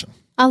 Kim Peterson.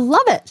 I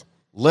love it.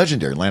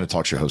 Legendary Atlanta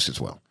talk show host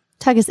as well.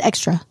 Tug is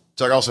extra.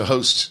 Tug also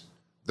hosts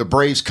the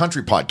Braves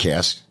Country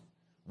Podcast,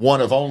 one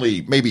of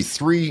only maybe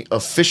 3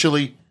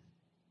 officially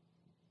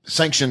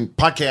sanctioned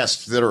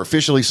podcasts that are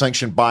officially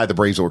sanctioned by the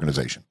Braves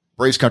organization.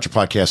 Braves Country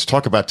Podcast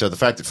talk about the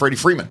fact that Freddie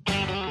Freeman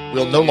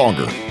will no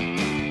longer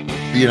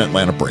be an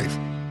Atlanta Brave.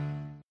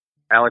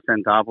 Alex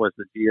Anthopoulos,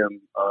 the GM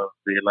of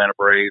the Atlanta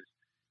Braves,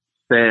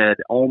 said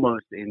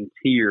almost in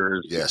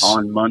tears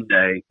on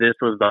Monday, this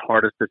was the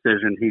hardest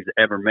decision he's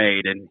ever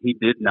made. And he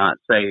did not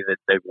say that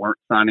they weren't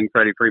signing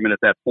Freddie Freeman at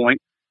that point,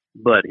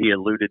 but he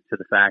alluded to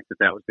the fact that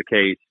that was the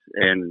case.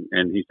 And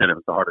he said it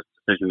was the hardest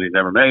decision he's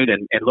ever made.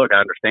 And look, I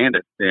understand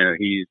it. You know,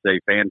 he's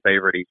a fan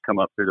favorite. He's come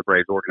up through the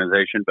Braves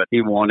organization, but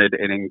he wanted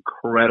an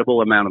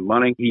incredible amount of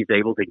money. He's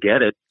able to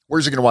get it.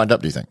 Where's he going to wind up,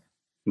 do you think?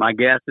 My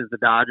guess is the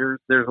Dodgers.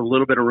 There's a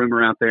little bit of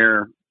rumor out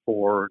there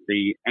for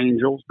the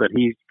Angels, but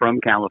he's from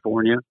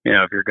California. You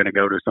know, if you're going to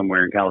go to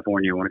somewhere in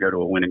California, you want to go to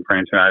a winning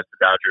franchise.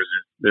 The Dodgers,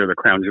 they're the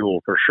crown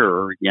jewel for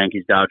sure.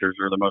 Yankees, Dodgers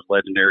are the most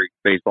legendary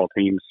baseball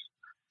teams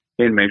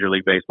in Major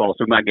League Baseball.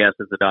 So my guess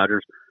is the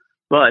Dodgers.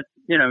 But,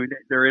 you know,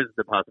 there is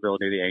the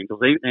possibility of the Angels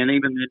and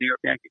even the New York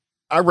Yankees.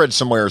 I read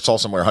somewhere,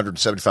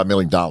 $175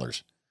 million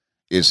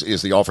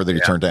is the offer that he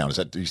turned down. Is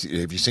that,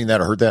 have you seen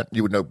that or heard that?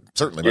 You would know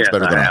certainly much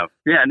better than I have.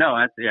 Yeah, no,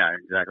 that's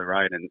exactly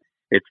right. And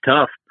it's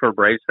tough for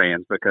Braves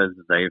fans because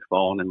they've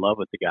fallen in love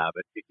with the guy.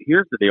 But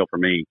here's the deal for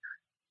me.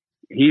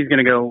 He's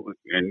going to go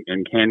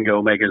and can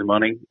go make his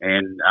money,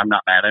 and I'm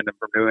not mad at him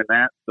for doing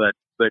that. But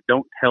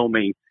don't tell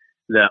me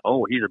that,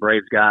 oh, he's a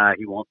Braves guy,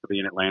 he wants to be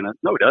in Atlanta.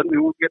 No, he doesn't. He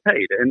wants to get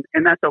paid,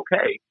 and that's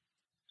okay.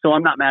 So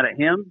I'm not mad at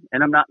him,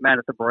 and I'm not mad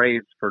at the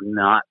Braves for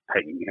not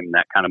paying him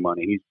that kind of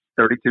money. He's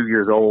 32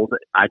 years old.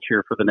 I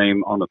cheer for the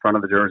name on the front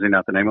of the jersey,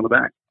 not the name on the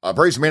back.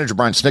 Braves manager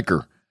Brian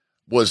Snitker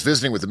was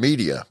visiting with the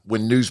media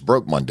when news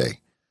broke Monday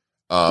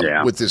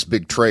with this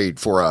big trade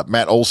for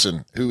Matt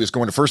Olson, who is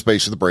going to first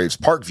base for the Braves,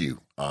 Parkview,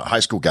 high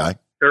school guy.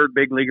 Third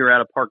big leaguer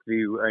out of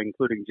Parkview,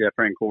 including Jeff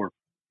Francoeur.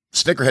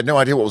 Snitker had no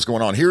idea what was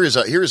going on. Here is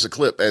a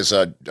clip as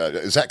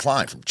Zach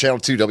Klein from Channel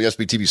 2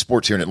 WSB TV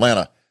Sports here in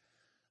Atlanta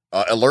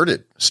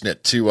alerted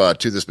Snit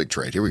to this big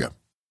trade. Here we go.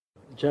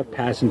 Jeff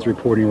Passan's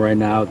reporting right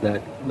now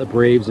that the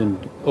Braves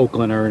and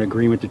Oakland are in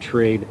agreement to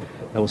trade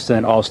that will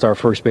send all-star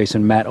first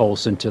baseman Matt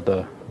Olson to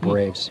the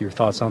Braves. Your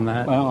thoughts on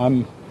that?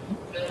 Well,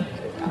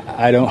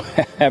 I don't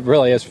have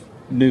really, it's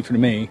new for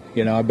me.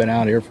 You know, I've been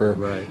out here for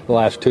the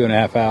last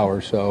 2.5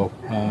 hours. So,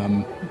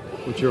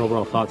 what's your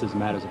overall thoughts as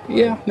Matt as a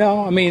player? Yeah,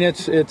 no, I mean,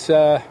 it's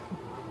I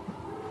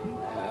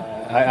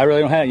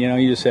really don't have, you know,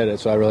 you just said it,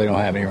 so I really don't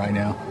have any right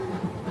now.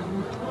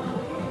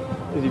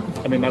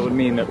 I mean, that would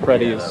mean that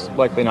Freddie is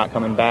likely not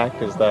coming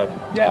back. Is that?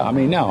 Yeah, I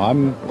mean, no, I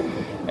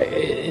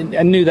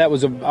knew that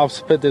was I'll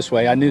put it this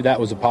way, I knew that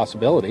was a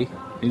possibility.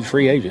 He's a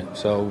free agent.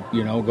 So,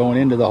 you know, going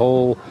into the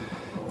whole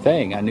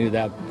thing, I knew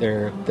that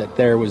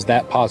there was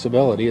that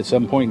possibility. At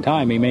some point in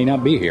time, he may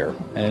not be here.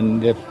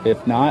 And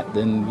if not,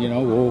 then, you know,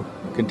 we'll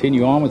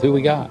continue on with who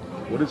we got.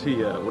 What does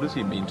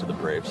he mean to the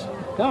Braves?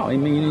 No, I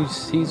mean,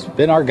 he's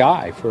been our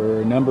guy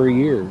for a number of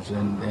years.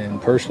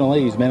 And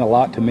personally, he's meant a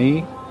lot to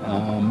me.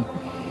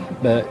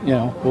 But, you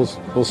know,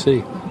 we'll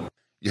see.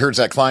 You heard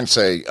Zach Klein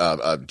say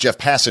Jeff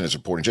Passan is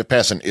reporting. Jeff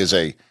Passan is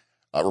a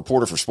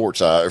reporter for sports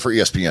for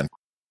ESPN.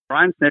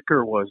 Brian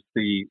Snitker was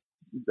the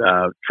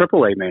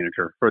AAA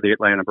manager for the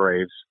Atlanta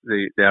Braves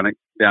down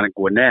at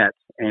Gwinnett.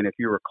 And if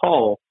you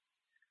recall,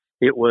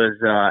 it was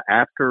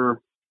after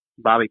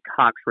Bobby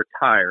Cox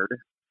retired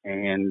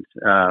and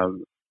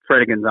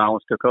Freddie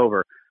Gonzalez took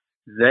over.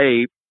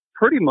 They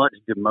pretty much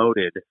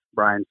demoted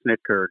Brian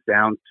Snitker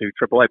down to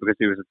AAA because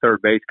he was a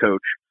third base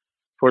coach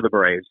for the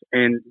Braves.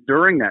 And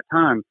during that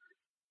time,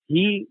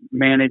 he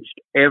managed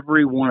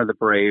every one of the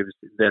Braves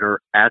that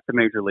are at the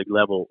major league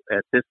level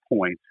at this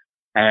point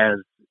as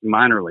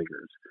minor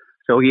leaguers.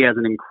 So he has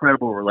an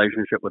incredible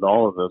relationship with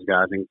all of those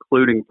guys,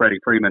 including Freddie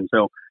Freeman.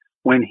 So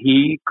when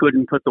he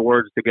couldn't put the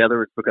words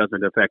together, it's because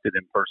it affected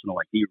him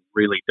personally. He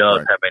really does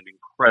have an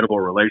incredible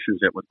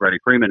relationship with Freddie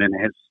Freeman and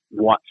has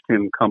watched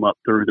him come up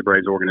through the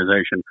Braves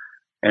organization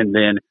and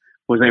then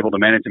was able to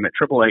manage him at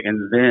AAA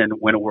and then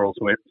win a World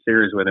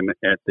Series with him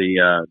at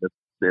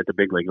the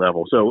big league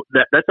level. So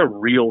that's a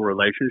real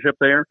relationship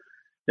there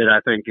that I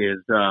think is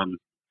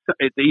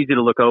it's easy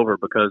to look over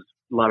because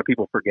a lot of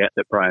people forget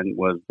that Brian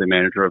was the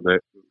manager of the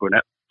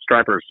Gwinnett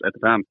Stripers at the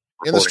time.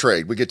 In this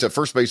trade, we get to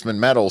first baseman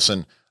Matt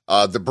Olson.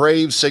 The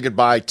Braves say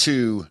goodbye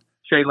to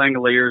Shea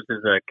Langoliers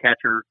is a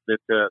catcher that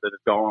is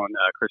gone.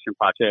 Christian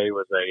Pache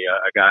was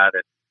a guy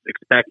that's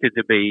expected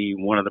to be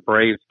one of the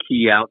Braves'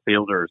 key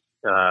outfielders.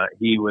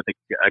 He was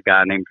a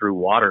guy named Drew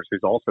Waters,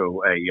 who's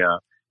also a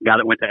guy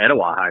that went to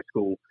Etowah High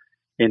School,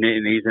 and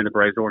he's in the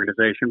Braves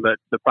organization. But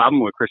the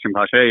problem with Christian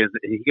Pache is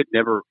that he could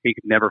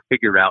never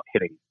figure out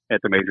hitting at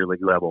the major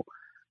league level.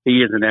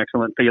 He is an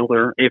excellent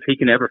fielder. If he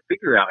can ever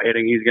figure out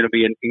hitting, he's going to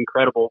be an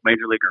incredible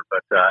major leaguer.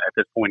 But at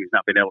this point, he's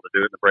not been able to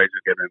do it. The Braves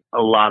have given him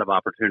a lot of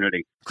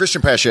opportunity.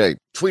 Christian Pache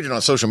tweeted on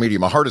social media,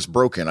 "My heart is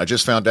broken. I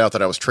just found out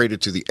that I was traded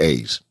to the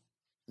A's."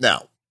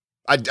 Now,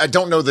 I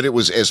don't know that it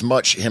was as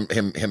much him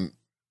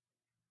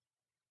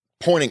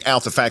pointing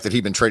out the fact that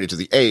he'd been traded to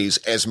the A's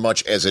as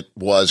much as it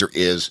was or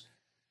is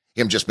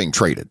him just being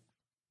traded.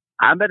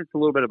 I bet it's a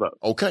little bit of both.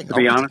 Okay. To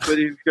be honest with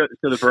you,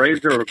 so the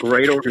Braves are a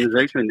great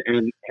organization,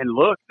 and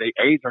look, the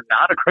A's are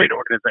not a great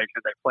organization.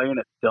 They play in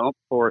a dump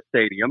for a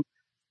stadium.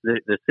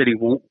 The city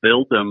won't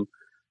build them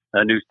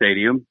a new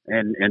stadium,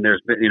 and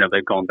there's been,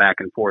 they've gone back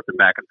and forth on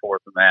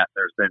that.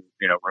 There's been,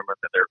 rumors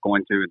that they're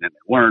going to, and then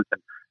they weren't.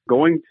 And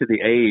going to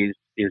the A's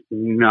is it's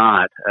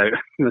not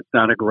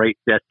a great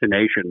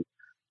destination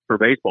for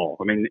baseball.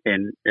 I mean,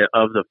 and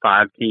of the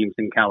 5 teams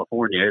in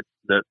California,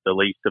 it's the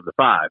least of the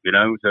 5,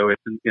 so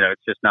it's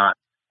just not,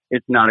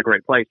 it's not a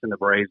great place. And the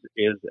Braves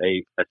is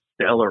a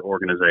stellar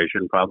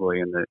organization,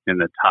 probably in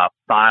the top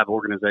 5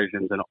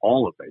 organizations in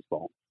all of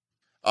baseball.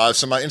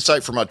 Some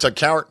insight from Tug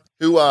Cowart,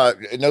 who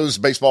knows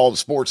baseball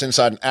sports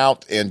inside and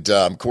out. And,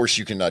 of course,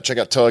 you can check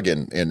out Tug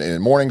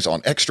in mornings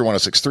on Extra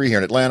 106.3 here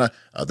in Atlanta,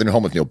 the new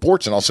home of Neil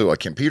Bortz, and also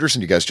Kim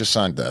Peterson. You guys just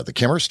signed the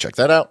Kimmers. Check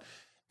that out.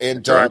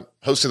 And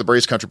host of the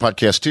Braves Country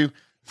podcast, too.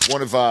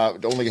 One of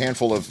only a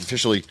handful of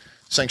officially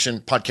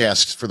sanctioned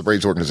podcasts for the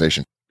Braves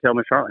organization. Tell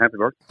Miss Charlotte, happy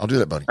birthday. I'll do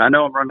that, buddy. I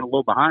know I'm running a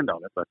little behind on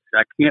it, but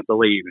I can't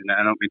believe, and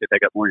I don't mean to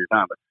take up more of your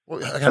time,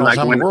 but I got all the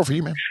time in the world for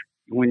you, man.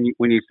 When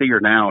you see her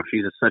now,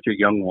 she's such a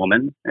young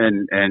woman,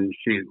 and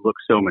she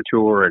looks so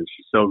mature, and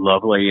she's so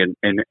lovely, and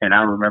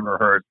I remember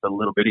her as the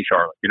little bitty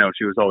Charlotte.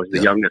 She was always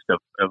the youngest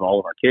of all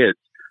of our kids.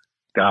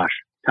 Gosh,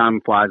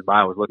 time flies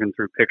by. I was looking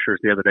through pictures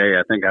the other day.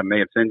 I think I may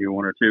have sent you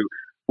one or two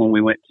when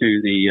we went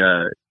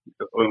to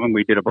when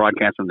we did a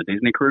broadcast on the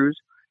Disney cruise.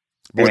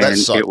 Boy, that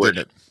sucked,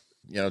 didn't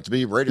it? To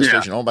be a radio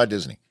station owned by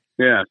Disney.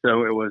 Yeah,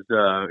 so it was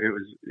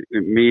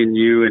me and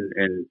you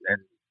and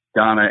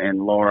Donna and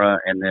Laura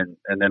and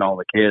then all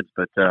the kids,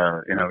 but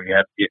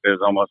it was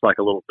almost like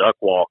a little duck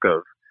walk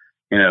of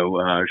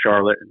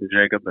Charlotte and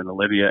Jacob and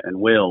Olivia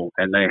and Will,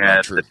 and they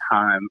had the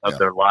time of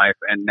their life,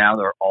 and now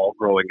they're all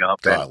growing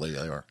up. Golly,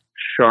 they are.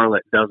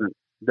 Charlotte doesn't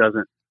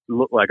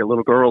look like a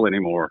little girl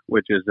anymore,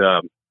 which is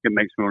it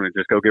makes me want to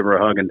just go give her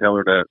a hug and tell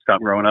her to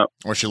stop growing up.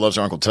 Well, she loves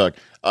her Uncle Tug.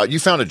 You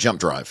found a jump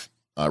drive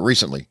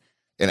recently,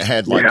 and it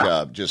had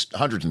just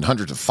hundreds and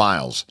hundreds of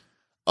files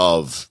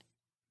of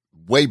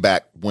way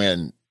back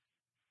when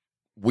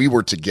we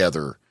were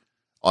together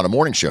on a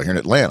morning show here in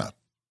Atlanta,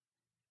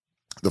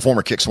 the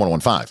former Kicks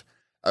 101.5.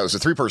 It was a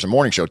 3-person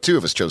morning show. 2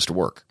 of us chose to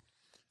work.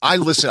 I've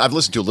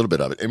listened to a little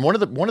bit of it, and one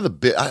of the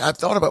bit I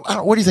thought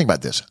about. What do you think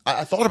about this?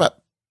 I thought about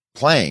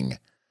playing.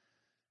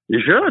 You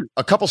should.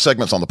 A couple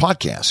segments on the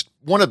podcast.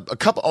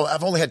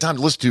 I've only had time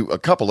to listen to a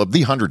couple of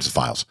the hundreds of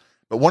files,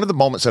 but one of the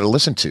moments that I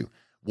listened to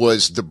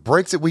was the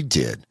break that we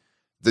did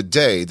the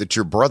day that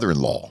your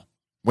brother-in-law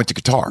went to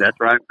Qatar. That's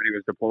right, when he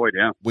was deployed,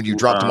 yeah. When you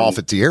dropped him off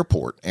at the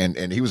airport, and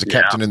he was a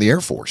captain in the Air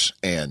Force.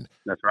 And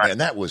that's right.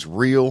 And that was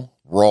real,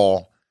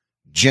 raw,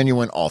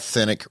 genuine,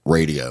 authentic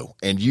radio,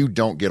 and you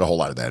don't get a whole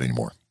lot of that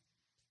anymore.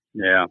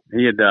 Yeah,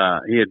 he had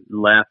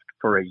left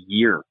for a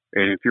year,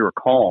 and if you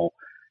recall,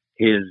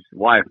 his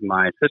wife,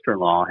 my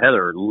sister-in-law,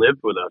 Heather, lived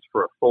with us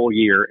for a full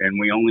year, and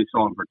we only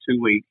saw him for 2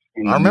 weeks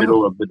in the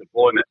middle of the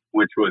deployment,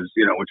 which was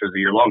a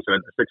year long. So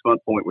at the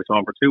 6-month point, we saw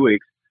him for 2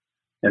 weeks,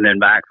 and then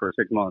back for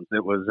 6 months.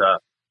 It was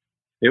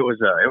was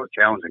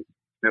challenging.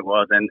 It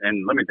was, and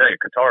let me tell you,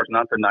 Qatar is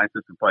not the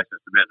nicest of places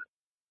to visit.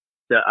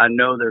 I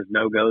know there's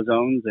no-go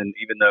zones, and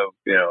even though,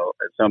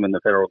 some in the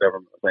federal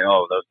government are saying,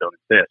 oh, those don't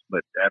exist,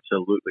 but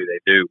absolutely they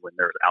do. When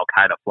there's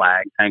Al-Qaeda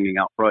flags hanging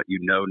out front,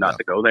 not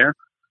to go there.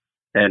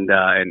 And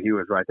he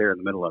was right there in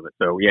the middle of it.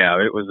 So, yeah,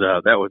 it was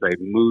that was a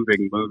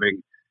moving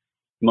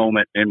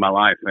moment in my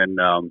life, and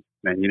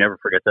you never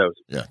forget those.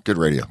 Yeah, good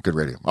radio.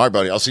 All right,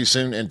 buddy, I'll see you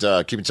soon, and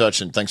keep in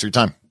touch, and thanks for your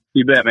time.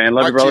 You bet, man.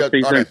 Love you, brother. See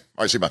you soon. All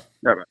right, see you, bye.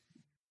 All right, bye.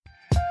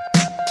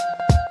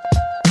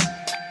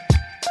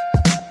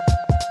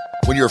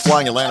 When you're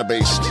flying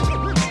Atlanta-based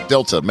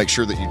Delta, make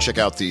sure that you check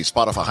out the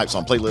Spotify Hype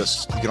Song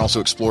playlist. You can also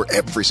explore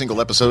every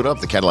single episode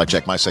of the Cadillac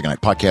Jack My Second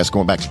Act podcast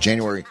going back to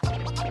January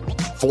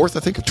 4th,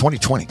 I think, of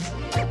 2020.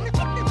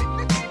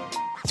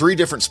 3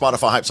 different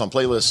Spotify Hype Song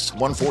playlists,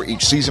 1 for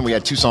each season. We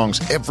had 2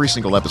 songs every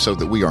single episode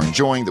that we are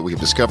enjoying, that we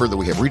have discovered, that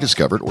we have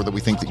rediscovered, or that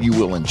we think that you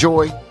will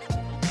enjoy.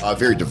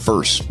 Very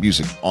diverse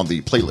music on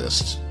the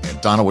playlists.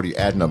 And Donna, what are you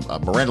adding? A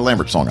Miranda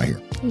Lambert song I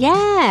hear.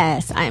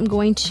 Yes, I'm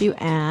going to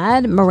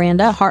add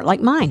Miranda, Heart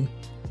Like Mine.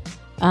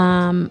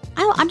 I'm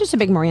just a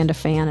big Miranda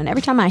fan, and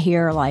every time I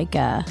hear like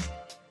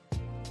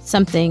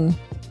something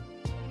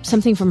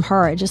from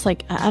her, it just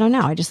like, I don't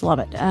know, I just love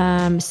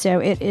it. So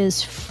it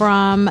is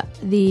from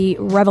the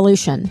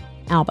Revolution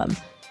album.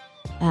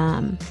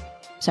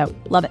 So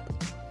love it.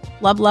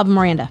 Love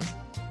Miranda.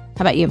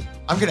 How about you?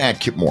 I'm going to add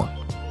Kip Moore.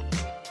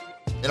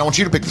 And I want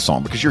you to pick the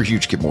song because you're a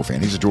huge Kip Moore fan.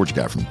 He's a Georgia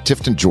guy from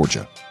Tifton,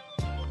 Georgia.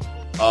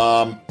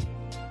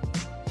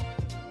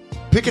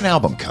 Pick an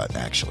album cut,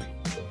 actually.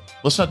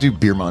 Let's not do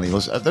Beer Money.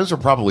 Those are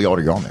probably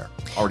already on there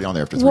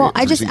after 3. Well,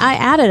 I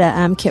added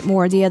a Kip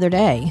Moore the other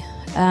day.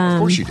 Of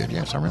course you did.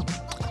 Yes, I remember.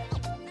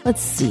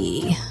 Let's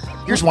see.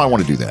 Here's why I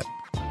want to do that.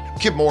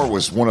 Kip Moore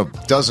was one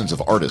of dozens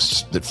of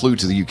artists that flew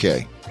to the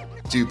UK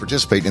to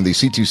participate in the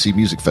C2C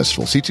Music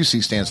Festival.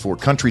 C2C stands for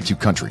Country to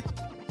Country.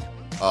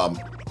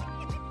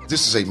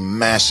 This is a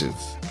massive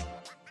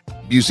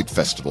music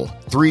festival.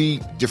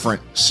 3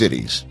 different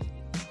cities.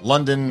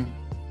 London,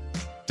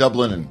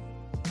 Dublin, and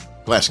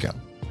Glasgow.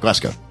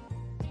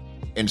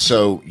 And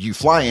so you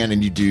fly in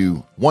and you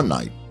do one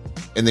night,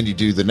 and then you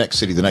do the next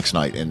city the next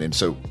night. And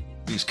so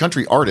these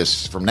country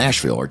artists from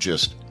Nashville are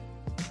just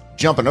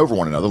jumping over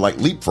one another like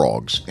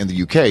leapfrogs in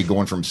the UK,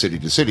 going from city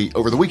to city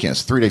over the weekend.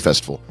 It's a 3-day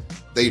festival.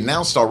 They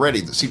announced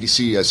already that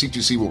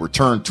C2C will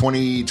return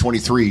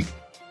 2023,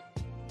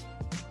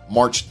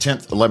 March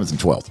 10th, 11th, and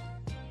 12th.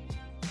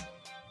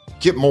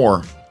 Kip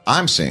Moore,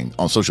 I'm seeing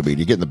on social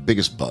media, getting the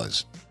biggest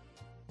buzz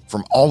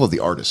from all of the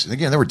artists. And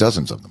again, there were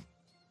dozens of them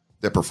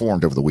that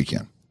performed over the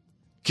weekend.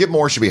 Kip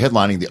Moore should be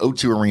headlining the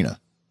O2 Arena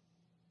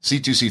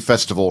C2C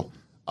Festival.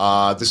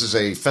 This is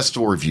a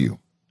festival review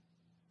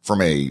from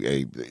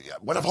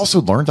what I've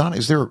also learned on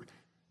is the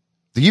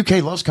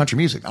UK loves country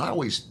music. I'd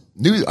always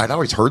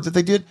heard that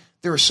they did.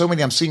 There are so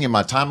many I'm seeing in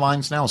my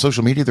timelines now on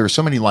social media. There are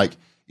so many, like,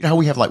 how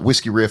we have like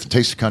Whiskey Riff and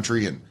Taste of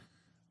Country and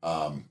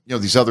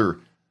these other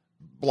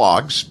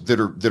blogs that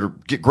are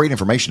get great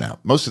information out.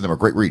 Most of them are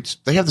great reads.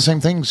 They have the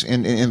same things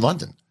in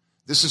London.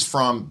 This is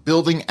from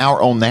Building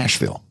Our Own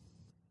Nashville.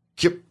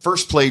 Kip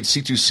first played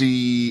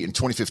C2C in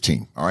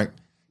 2015. All right.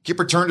 Kip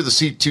returned to the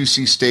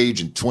C2C stage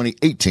in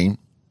 2018.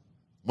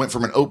 Went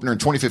from an opener in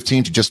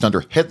 2015 to just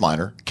under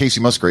headliner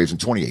Casey Musgraves in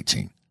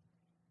 2018.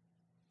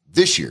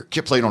 This year,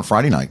 Kip played on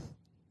Friday night,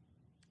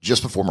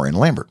 just before Miranda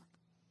Lambert.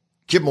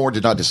 Kip Moore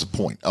did not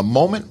disappoint. A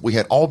moment we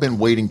had all been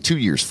waiting 2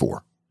 years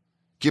for.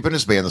 Kip and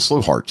his band, the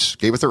Slow Hearts,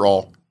 gave it their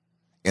all,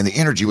 and the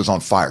energy was on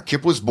fire.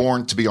 Kip was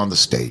born to be on the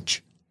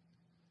stage.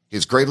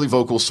 His gravely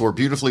vocals soar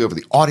beautifully over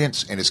the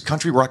audience, and his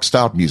country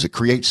rock-styled music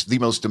creates the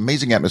most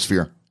amazing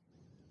atmosphere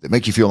that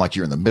make you feel like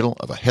you're in the middle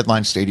of a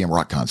headline stadium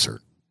rock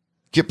concert.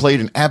 Kip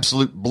played an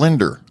absolute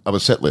blender of a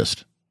set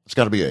list. It's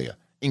got to be a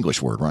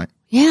English word, right?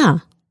 Yeah.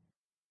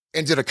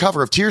 And did a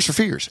cover of Tears for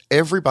Fears.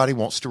 Everybody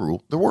Wants to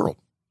Rule the World.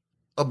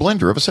 A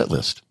blender of a set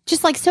list.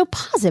 Just like so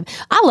positive.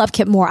 I love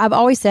Kip Moore. I've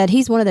always said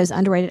he's one of those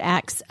underrated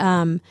acts.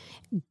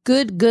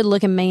 Good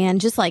looking man.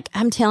 Just like,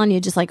 I'm telling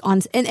you, just like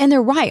on, and they're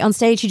right, on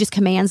stage, he just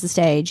commands the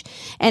stage.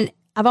 And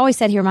I've always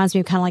said he reminds me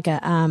of kind of like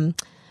a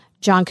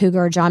John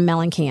Cougar or John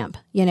Mellencamp,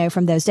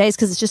 from those days.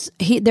 Cause it's just,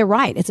 they're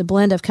right. It's a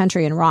blend of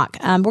country and rock.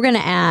 We are going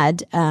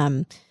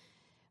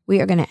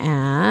to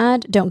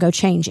add Don't Go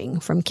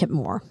Changing from Kip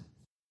Moore.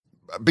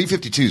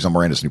 B-52's on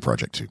Miranda's new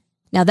project too.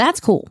 Now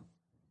that's cool.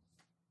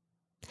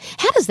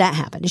 How does that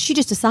happen? Does she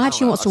just decide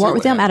she wants to work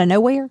with them out of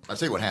nowhere? I'll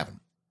tell you what happened.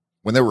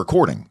 When they were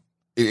recording,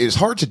 it is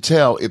hard to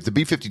tell if the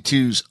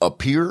B-52s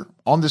appear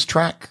on this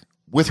track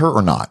with her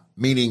or not,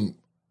 meaning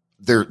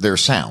their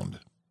sound.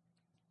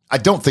 I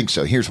don't think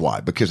so. Here's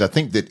why. Because I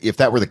think that if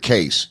that were the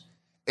case,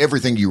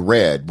 everything you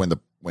read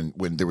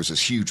when there was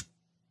this huge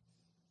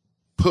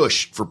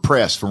push for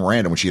press from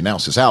Miranda when she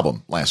announced this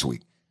album last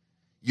week,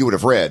 you would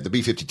have read the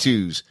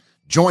B-52s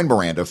joined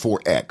Miranda for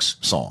X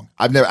song.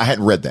 I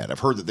hadn't read that. I've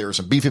heard that there are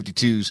some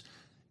B-52s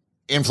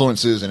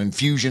influences and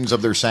infusions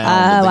of their sound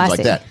and things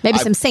like that. Maybe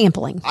some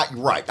sampling.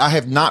 Right. I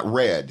have not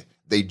read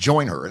they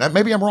join her. And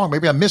maybe I'm wrong.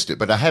 Maybe I missed it.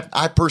 But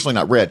I personally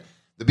not read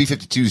the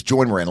B-52s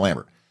joined Miranda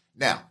Lambert.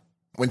 Now,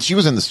 when she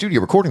was in the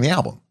studio recording the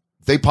album,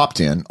 they popped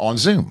in on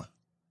Zoom.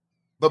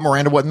 But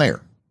Miranda wasn't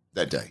there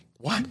that day.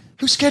 What?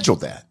 Who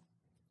scheduled that?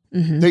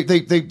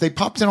 Mm-hmm. They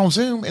popped in on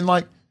Zoom, and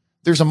like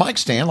there's a mic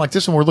stand like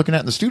this one we're looking at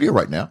in the studio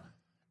right now,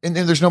 and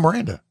then there's no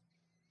Miranda.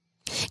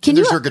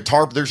 There's her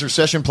guitar. There's her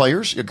session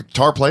players, a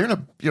guitar player,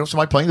 and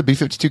somebody playing the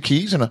B-52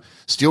 keys, and a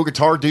steel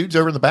guitar dudes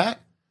over in the back,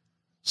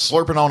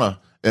 slurping on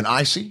an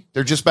icy.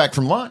 They're just back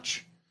from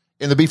lunch,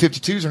 and the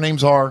B-52s. Their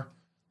names are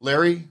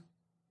Larry,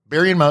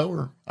 Barry, and Mo.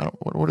 Or I don't.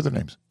 What are their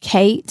names?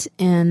 Kate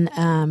and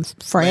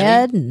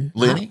Fred and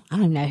Lenny. I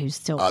don't know who's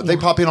still. They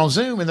pop in on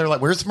Zoom, and they're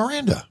like, "Where's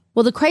Miranda?"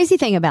 Well, the crazy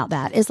thing about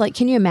that is, like,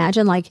 can you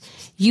imagine, like,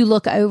 you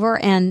look over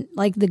and,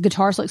 like, the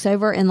guitarist looks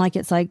over and, like,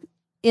 it's like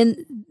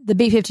in the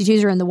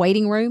B-52s are in the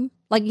waiting room.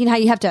 Like, you know how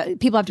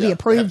people have to be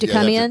approved to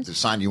come in? To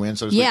sign you in,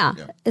 so to speak. Yeah.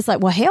 It's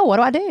like, well, hell, what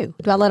do I do?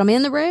 Do I let them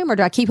in the room or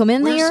do I keep them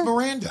in there? Where's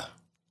Miranda?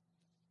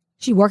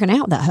 She's working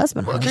out with that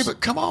husband. Okay, but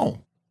come on.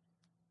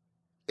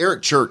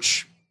 Eric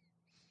Church,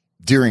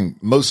 during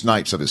most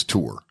nights of his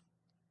tour,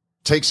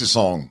 takes a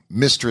song,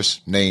 Mistress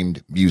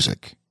Named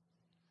Music,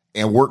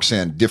 and works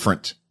in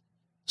different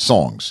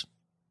songs.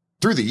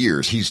 Through the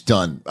years, he's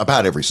done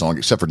about every song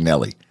except for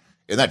Nelly.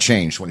 And that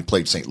changed when he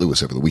played St.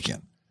 Louis over the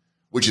weekend,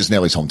 which is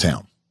Nelly's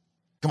hometown.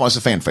 Come on, it's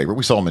a fan favorite.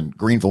 We saw him in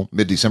Greenville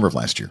mid-December of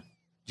last year.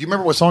 Do you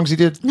remember what songs he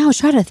did? No, I was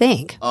trying to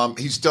think.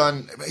 He's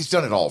done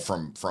it all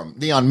from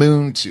Neon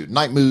Moon to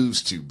Night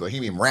Moves to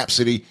Bohemian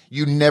Rhapsody.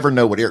 You never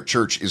know what Eric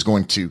Church is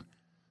going to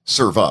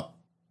serve up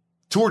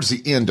towards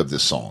the end of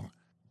this song.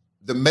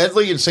 The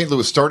medley in St.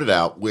 Louis started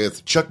out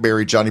with Chuck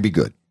Berry, Johnny Be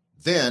Good.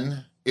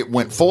 Then it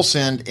went full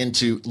send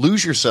into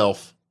Lose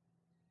Yourself,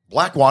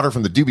 Blackwater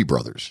from the Doobie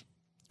Brothers.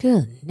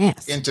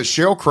 Goodness. Into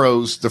Sheryl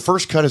Crow's The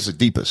First Cut is the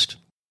Deepest.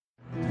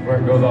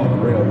 Where it goes off the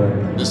rails,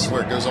 baby. This is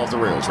where it goes off the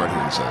rails right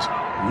here, he says.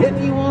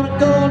 If you want to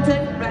go take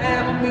a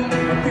ride with me,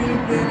 I'm pretty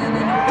willing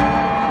and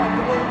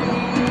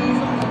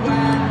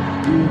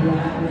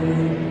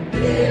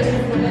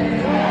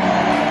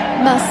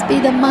Must be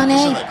the money.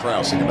 Listen to that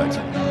crowd singing back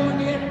to me.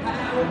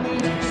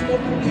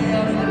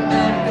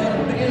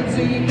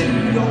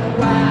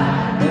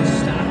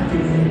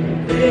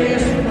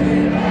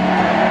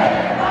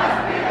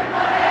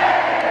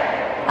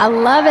 I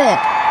love it.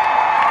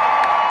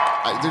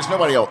 There's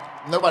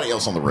nobody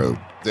else on the road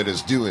that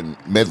is doing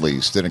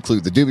medleys that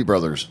include the Doobie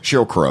Brothers,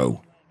 Sheryl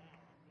Crow,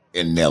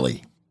 and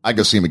Nelly. I'd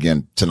go see him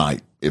again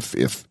tonight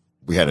if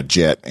we had a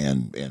jet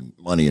and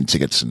money and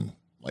tickets and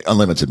like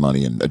unlimited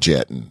money and a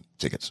jet and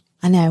tickets.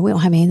 I know. We don't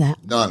have any of that.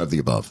 None of the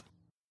above.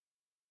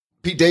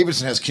 Pete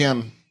Davidson has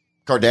Kim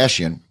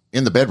Kardashian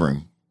in the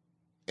bedroom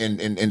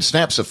and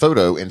snaps a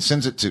photo and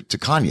sends it to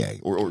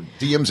Kanye or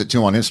DMs it to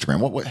him on Instagram.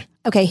 What?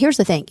 Okay, here's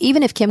the thing.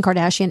 Even if Kim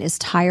Kardashian is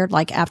tired,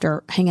 like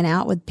after hanging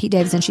out with Pete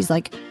Davidson, she's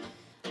like,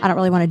 I don't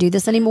really want to do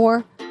this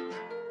anymore.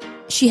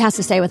 She has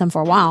to stay with him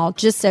for a while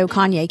just so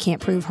Kanye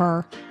can't prove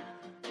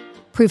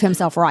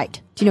himself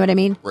right. Do you know what I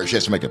mean? Right, she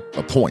has to make a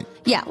point.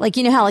 Yeah, like,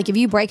 you know how, like, if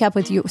you break up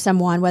with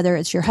someone, whether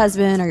it's your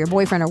husband or your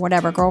boyfriend or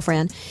whatever,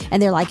 girlfriend,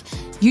 and they're like,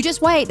 you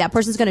just wait, that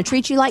person's going to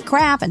treat you like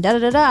crap and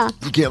da-da-da-da.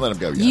 You can't let them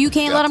go. You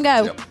can't let them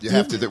go. Yep. You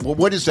have to. Well,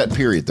 what is that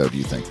period, though, do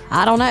you think?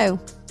 I don't know.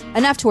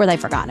 Enough to where they've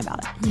forgotten about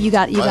it. You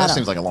got. That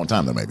seems like a long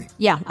time, though, maybe.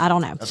 Yeah, I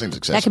don't know. That seems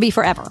excessive. That could be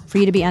forever for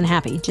you to be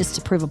unhappy just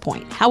to prove a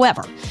point.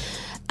 However,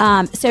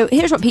 so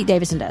here's what Pete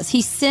Davidson does.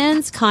 He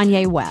sends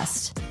Kanye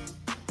West.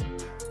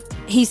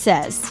 He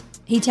says,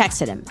 he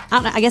texted him.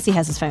 I guess he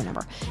has his phone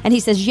number. And he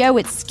says, yo,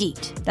 it's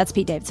Skeet. That's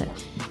Pete Davidson.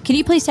 Can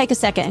you please take a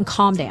second and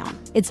calm down?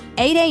 It's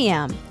 8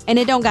 a.m. and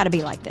it don't got to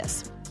be like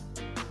this.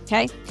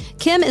 Okay?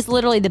 Kim is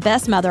literally the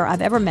best mother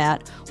I've ever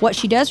met. What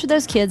she does for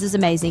those kids is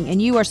amazing, and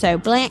you are so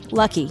blank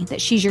lucky that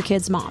she's your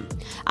kid's mom.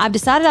 I've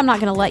decided I'm not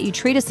going to let you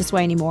treat us this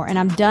way anymore, and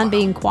I'm done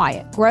being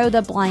quiet. Grow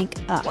the blank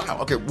up. Wow.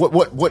 Okay.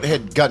 What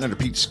had gotten into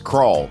Pete's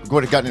crawl?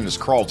 What had gotten in his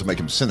crawl to make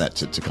him send that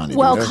to Kanye?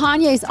 Well,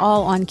 Kanye's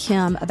all on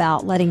Kim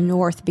about letting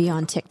North be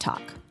on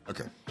TikTok.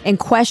 Okay. And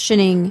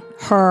questioning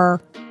her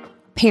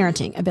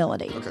parenting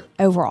ability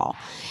overall.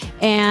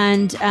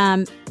 And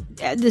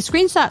the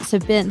screenshots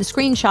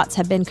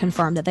have been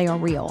confirmed that they are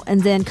real.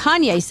 And then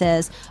Kanye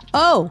says,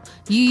 "Oh,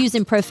 you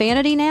using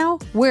profanity now?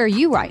 Where are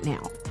you right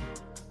now?"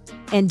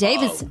 And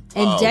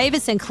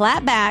Davidson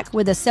clapped back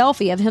with a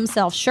selfie of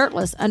himself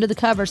shirtless under the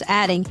covers,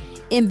 adding,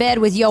 "In bed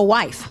with your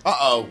wife."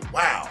 Uh-oh.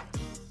 Wow.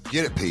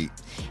 Get it, Pete.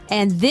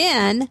 And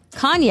then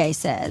Kanye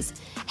says,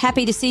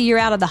 "Happy to see you're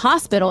out of the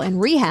hospital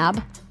and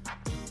rehab."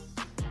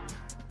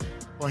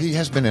 Well, he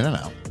has been in and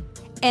out.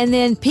 And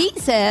then Pete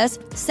says,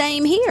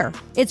 same here.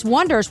 It's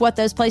wonders what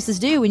those places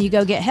do when you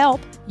go get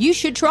help. You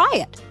should try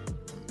it.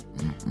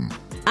 Mm-hmm.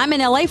 I'm in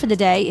LA for the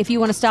day if you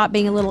want to stop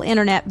being a little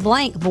internet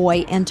blank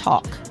boy and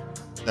talk.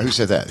 Now, who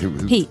said that?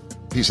 Pete.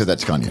 He said that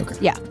to Kanye, okay.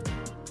 Yeah.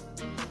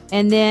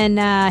 And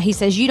then he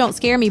says, you don't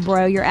scare me,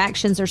 bro. Your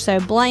actions are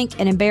so blank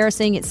and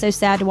embarrassing. It's so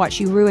sad to watch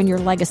you ruin your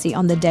legacy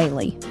on the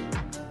daily.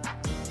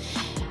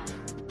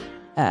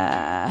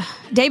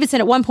 Davidson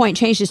at one point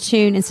changed his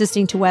tune,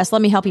 insisting to West,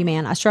 let me help you,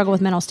 man. I struggle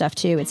with mental stuff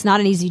too. It's not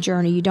an easy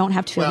journey. You don't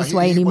have to feel this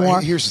way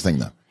anymore. Here's the thing,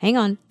 though. Hang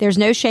on. There's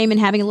no shame in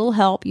having a little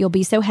help. You'll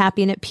be so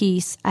happy and at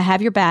peace. I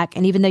have your back.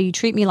 And even though you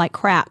treat me like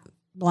crap,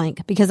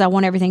 blank, because I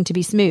want everything to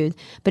be smooth.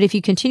 But if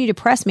you continue to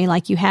press me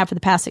like you have for the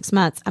past 6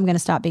 months, I'm going to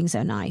stop being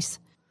so nice.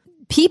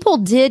 People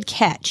did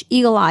catch,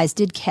 Eagle Eyes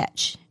did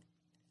catch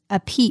a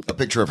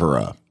picture of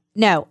her.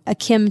 No, a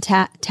Kim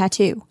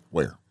tattoo.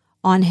 Where?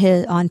 On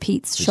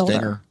Pete's shoulder.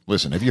 Stinger.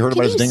 Listen, have you heard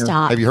about his stinger?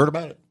 Stop? Have you heard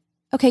about it?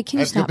 Okay, can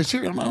you stop?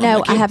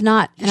 No, I have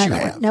not. Yes, you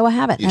have. No, I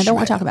haven't. Yes, I don't you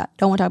want to talk about.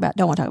 Don't want to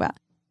talk about.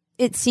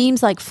 It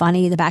seems like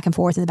funny, the back and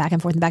forth and the back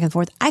and forth and back and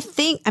forth. I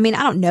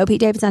don't know Pete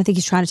Davidson. I think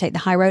he's trying to take the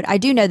high road. I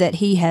do know that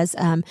he has,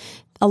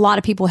 a lot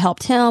of people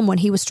helped him when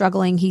he was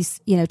struggling.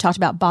 He's, talked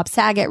about Bob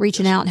Saget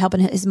reaching out and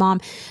helping his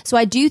mom. So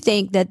I do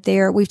think that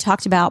we've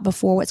talked about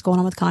before what's going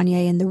on with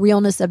Kanye and the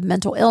realness of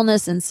mental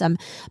illness and some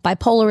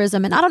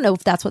bipolarism. And I don't know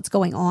if that's what's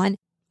going on.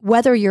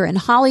 Whether you're in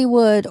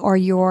Hollywood or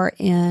you're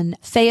in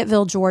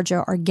Fayetteville,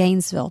 Georgia or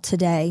Gainesville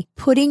today,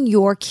 putting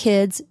your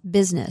kids'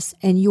 business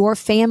and your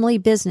family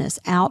business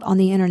out on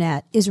the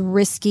internet is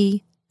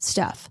risky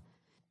stuff.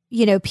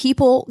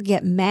 People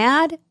get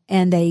mad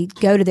and they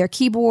go to their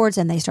keyboards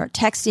and they start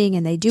texting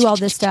and they do all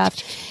this stuff.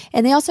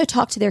 And they also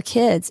talk to their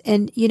kids.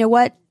 And you know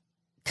what?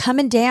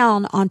 Coming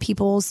down on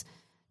people's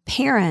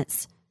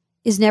parents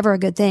is never a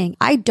good thing.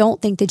 I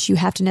don't think that you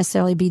have to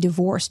necessarily be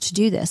divorced to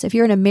do this. If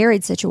you're in a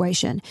married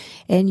situation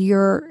and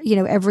you're,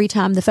 every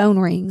time the phone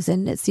rings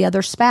and it's the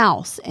other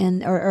spouse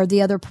or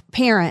the other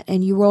parent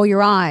and you roll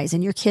your eyes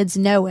and your kids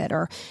know it,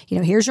 or,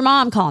 here's your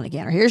mom calling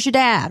again, or here's your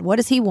dad. What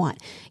does he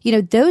want?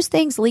 Those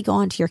things leak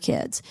on to your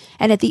kids.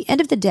 And at the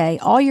end of the day,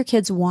 all your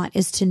kids want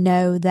is to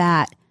know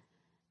that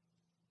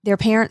their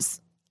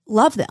parents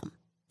love them.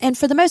 And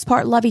for the most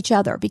part, love each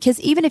other, because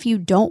even if you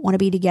don't want to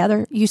be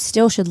together, you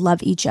still should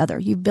love each other.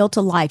 You've built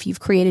a life. You've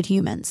created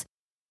humans.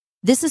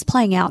 This is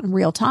playing out in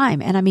real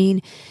time. And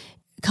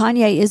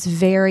Kanye is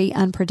very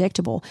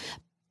unpredictable.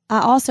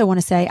 I also want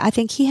to say, I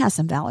think he has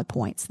some valid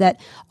points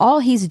that all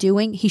he's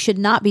doing, he should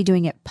not be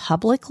doing it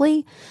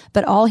publicly,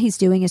 but all he's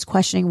doing is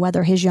questioning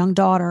whether his young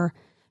daughter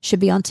should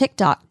be on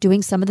TikTok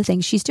doing some of the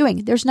things she's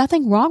doing. There's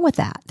nothing wrong with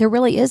that. There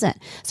really isn't.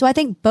 So I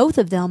think both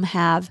of them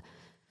have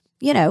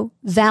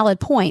valid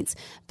points.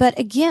 But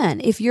again,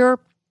 if you're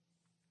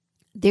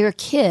their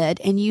kid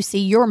and you see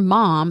your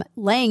mom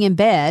laying in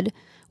bed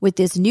with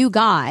this new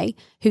guy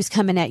who's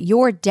coming at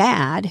your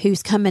dad,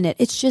 who's coming at,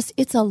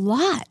 it's a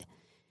lot.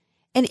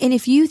 And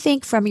if you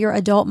think from your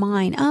adult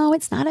mind, oh,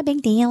 it's not a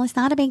big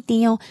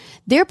deal,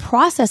 they're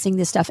processing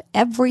this stuff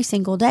every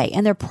single day.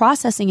 And they're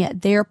processing it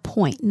at their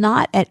point,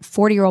 not at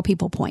 40-year-old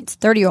people points,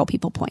 30-year-old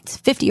people points,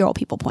 50-year-old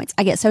people points.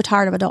 I get so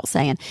tired of adults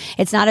saying,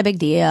 it's not a big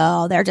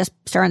deal, they're just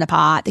stirring the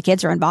pot, the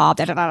kids are involved,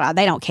 they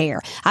don't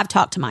care. I've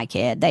talked to my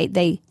kid,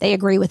 they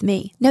agree with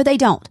me. No, they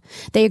don't.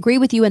 They agree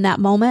with you in that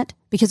moment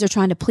because they're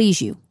trying to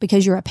please you,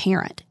 because you're a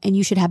parent and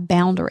you should have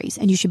boundaries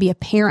and you should be a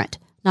parent,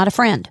 not a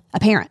friend, a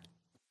parent.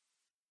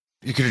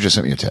 You could have just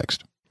sent me a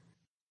text.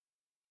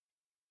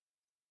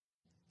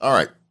 All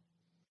right.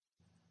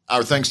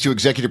 Our thanks to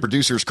executive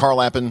producers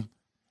Carl Appen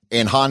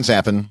and Hans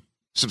Appen.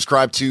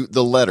 Subscribe to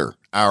The Letter,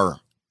 our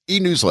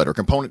e-newsletter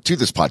component to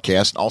this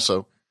podcast.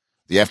 Also,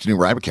 the Afternoon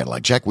Ride with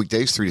Cadillac Jack,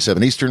 weekdays 3 to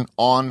 7 Eastern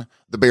on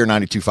the Bear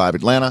 92.5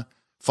 Atlanta.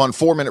 Fun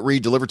 4-minute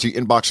read delivered to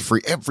your inbox for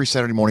free every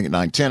Saturday morning at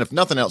 9:10. If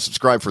nothing else,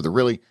 subscribe for the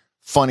really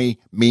funny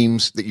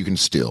memes that you can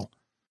steal.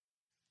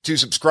 To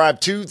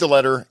subscribe to The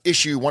Letter,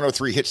 issue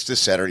 103 hits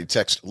this Saturday.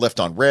 Text left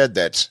on red.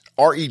 That's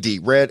RED,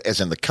 red as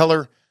in the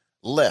color,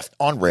 left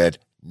on red,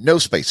 no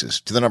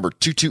spaces, to the number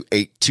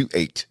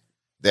 22828.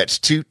 That's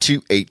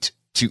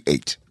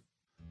 22828.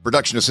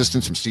 Production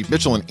assistance from Steve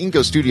Mitchell and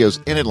Ingo Studios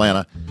in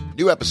Atlanta.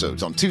 New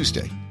episodes on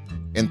Tuesday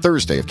and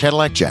Thursday of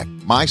Cadillac Jack,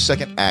 My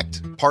Second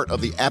Act, part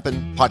of the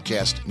Appen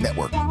Podcast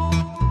Network.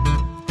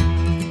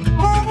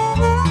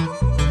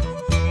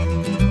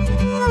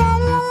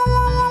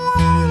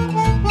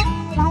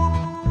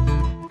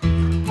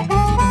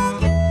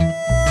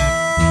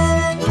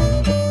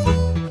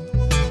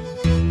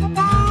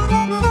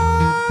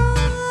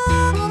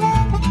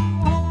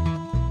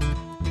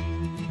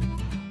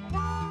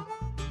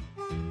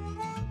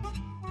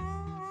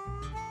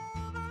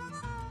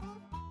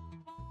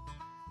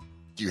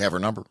 Do you have her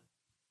number?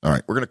 All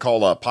right. We're going to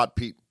call Pot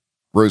Pete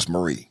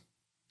Rosemarie.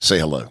 Say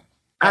hello.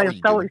 I am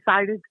so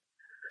excited.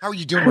 How are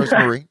you doing,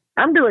 Rosemarie?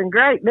 I'm doing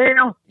great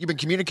now. You've been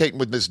communicating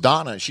with Miss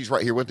Donna. She's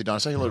right here with me. Donna,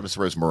 say hello to Miss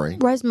Rosemarie.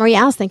 Rosemarie,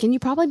 I was thinking you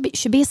probably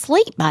should be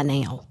asleep by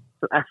now.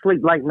 I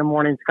sleep late in the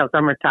mornings because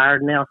I'm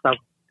retired now, so I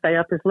stay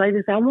up as late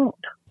as I want.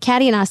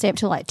 Caddy and I stay up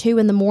till like 2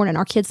 in the morning.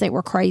 Our kids think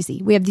we're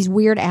crazy. We have these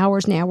weird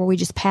hours now where we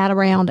just pad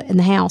around in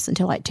the house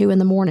until like 2 in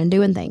the morning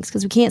doing things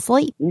because we can't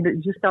sleep. You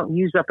just don't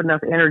use up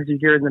enough energy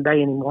during the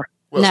day anymore.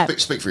 Well, no.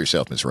 Speak for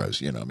yourself, Miss Rose.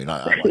 I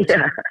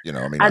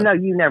know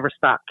you never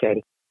stop,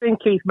 Katie. And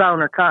Keith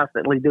Bone are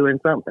constantly doing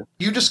something.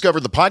 You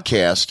discovered the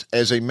podcast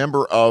as a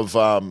member of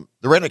the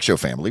Redneck Show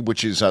family,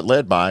 which is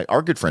led by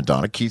our good friend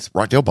Donna, Keith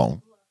Rockdale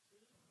Bone.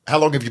 How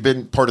long have you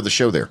been part of the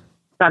show there?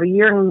 About a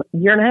year and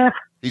a half.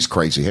 He's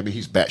crazy. I mean,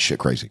 he's batshit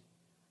crazy.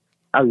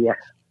 Oh, yes.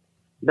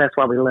 That's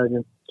why we love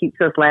him.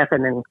 Keeps us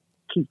laughing and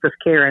keeps us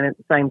caring at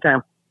the same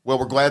time. Well,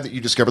 we're glad that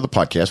you discovered the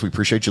podcast. We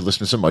appreciate you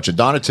listening so much. And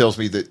Donna tells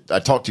me that I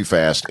talk too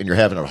fast and you're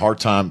having a hard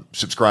time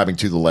subscribing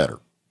to the letter.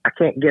 I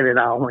can't get it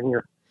all when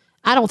you're.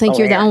 I don't think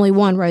you're the only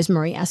one,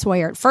 Rosemary. I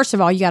swear. First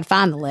of all, you got to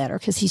find the letter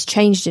because he's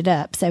changed it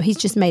up. So he's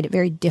just made it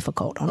very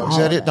difficult on all Is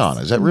that of it, us.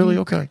 Donna? Is that really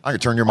okay? I can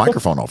turn your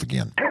microphone off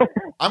again.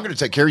 I'm going to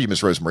take care of you,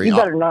 Miss Rosemary. You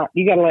better not.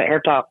 You got to let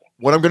her talk.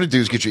 What I'm going to do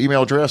is get your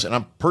email address, and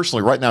I'm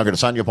personally right now going to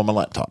sign you up on my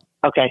laptop.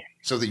 Okay.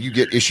 So that you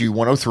get issue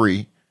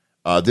 103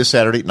 this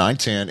Saturday at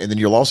 9:10, and then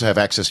you'll also have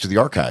access to the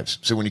archives.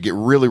 So when you get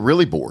really,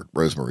 really bored,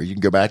 Rosemary, you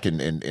can go back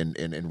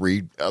and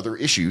read other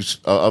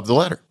issues of the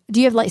letter. Do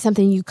you have like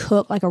something you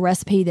cook, like a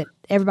recipe that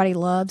everybody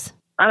loves?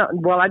 I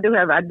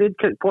did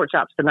cook pork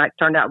chops tonight.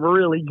 Turned out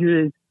really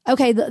good.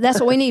 Okay, that's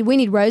what we need. We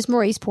need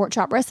Rosemary's pork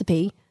chop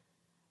recipe.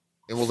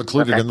 And we'll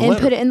include it in the letter.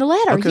 And put it in the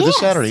letter, Okay, yes. This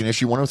Saturday in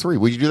issue 103.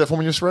 Will you do that for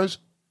me, Miss Rose?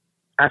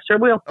 I sure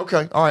will.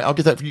 Okay, all right. I'll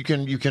get that. You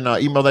can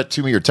email that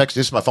to me or text.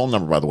 This is my phone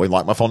number, by the way.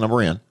 Lock my phone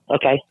number in.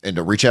 Okay. And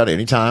to reach out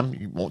anytime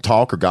you want to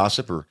talk or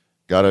gossip or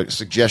got a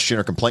suggestion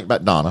or complaint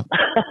about Donna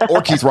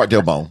or Keith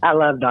Rockdale Bone. I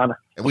love Donna.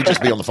 And we'd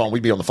just be on the phone.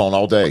 We'd be on the phone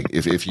all day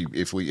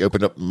if we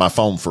opened up my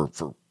phone for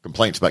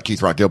complaints about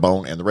Keith Rockdale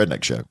Bone and the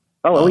Redneck Show.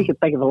 Oh, we could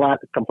think of a lot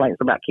of complaints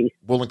about Keith.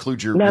 We'll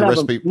include your None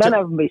recipe. None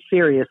of them be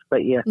serious,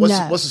 but yeah.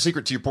 What's the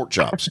secret to your pork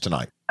chops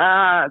tonight?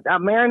 I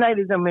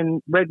marinated them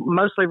in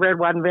mostly red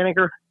wine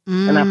vinegar,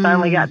 and I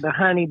finally got the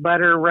honey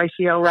butter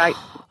ratio right.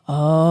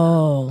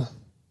 Oh.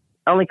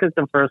 Only cooked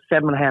them for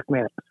 7.5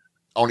 minutes.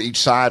 On each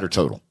side or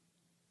total?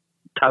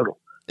 Total.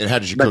 And how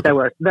did you cook them?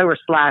 But they were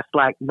sliced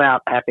like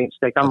about half-inch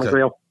thick on the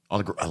grill.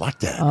 I like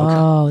that.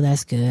 Oh,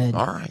 that's good.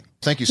 All right.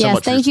 Thank you so much.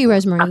 Yes, thank you,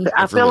 Rosemary.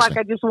 I feel like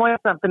I just won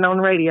something on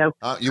the radio.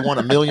 You won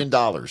 $1 million.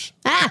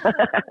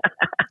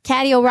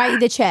 Caddy will write you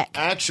the check.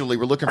 Actually,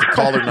 we're looking for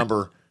caller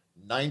number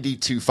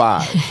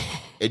 925,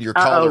 and your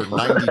caller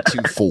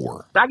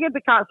 924. I get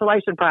the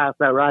consolation prize,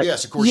 though, right?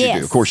 Yes, of course you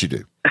do. Of course you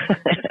do.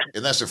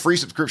 And that's a free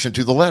subscription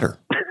to the letter.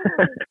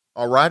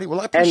 All righty. Well,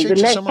 I appreciate you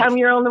so much. And the next time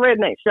you're on the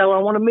Redneck Show, I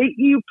want to meet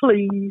you,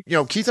 please. You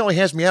know, Keith only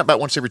has me out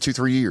about once every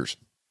 2-3 years.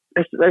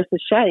 It's a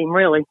shame,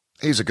 really.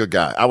 He's a good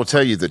guy. I will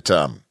tell you that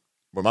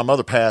when my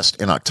mother passed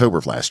in October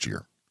of last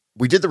year,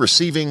 we did the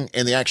receiving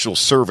and the actual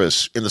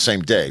service in the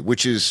same day,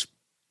 which is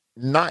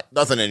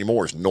nothing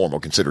anymore is normal,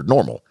 considered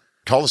normal.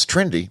 Call us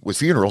trendy with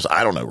funerals.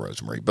 I don't know,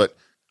 Rosemary, but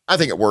I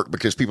think it worked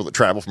because people that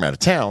travel from out of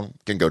town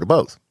can go to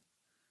both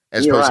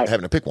as opposed to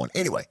having to pick one.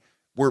 Anyway,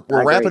 we're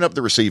wrapping up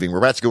the receiving. We're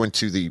about to go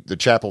into the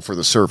chapel for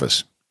the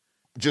service.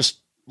 Just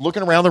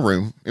looking around the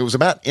room, it was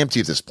about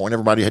empty at this point.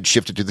 Everybody had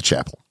shifted to the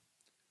chapel.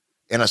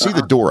 And I see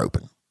the door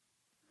open,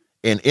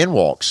 and in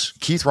walks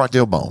Keith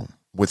Rockdale Bone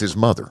with his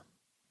mother.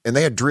 And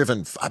they had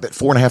driven, I bet,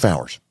 4.5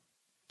 hours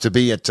to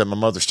be at my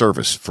mother's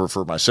service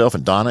for myself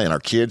and Donna and our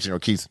kids. You know,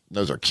 Keith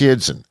knows our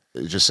kids, and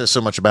it just says so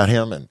much about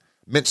him and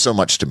meant so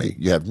much to me.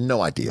 You have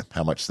no idea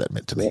how much that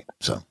meant to me.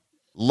 So,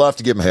 love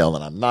to give him hell,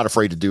 and I'm not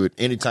afraid to do it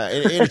anytime,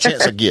 any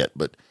chance I get.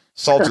 But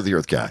salt of the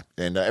earth guy.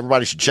 And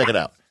everybody should check it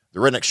out.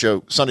 The Redneck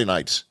Show, Sunday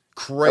nights.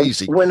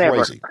 Crazy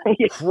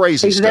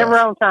He's stuff. never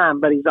on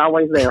time, but he's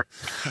always there.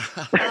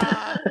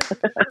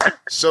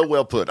 So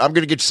well put. I'm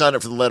going to get you signed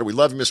up for the letter. We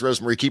love you, Miss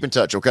Rosemary. Keep in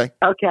touch, okay?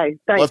 Okay.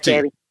 Thanks,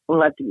 Daddy.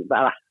 Love to you.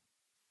 Bye.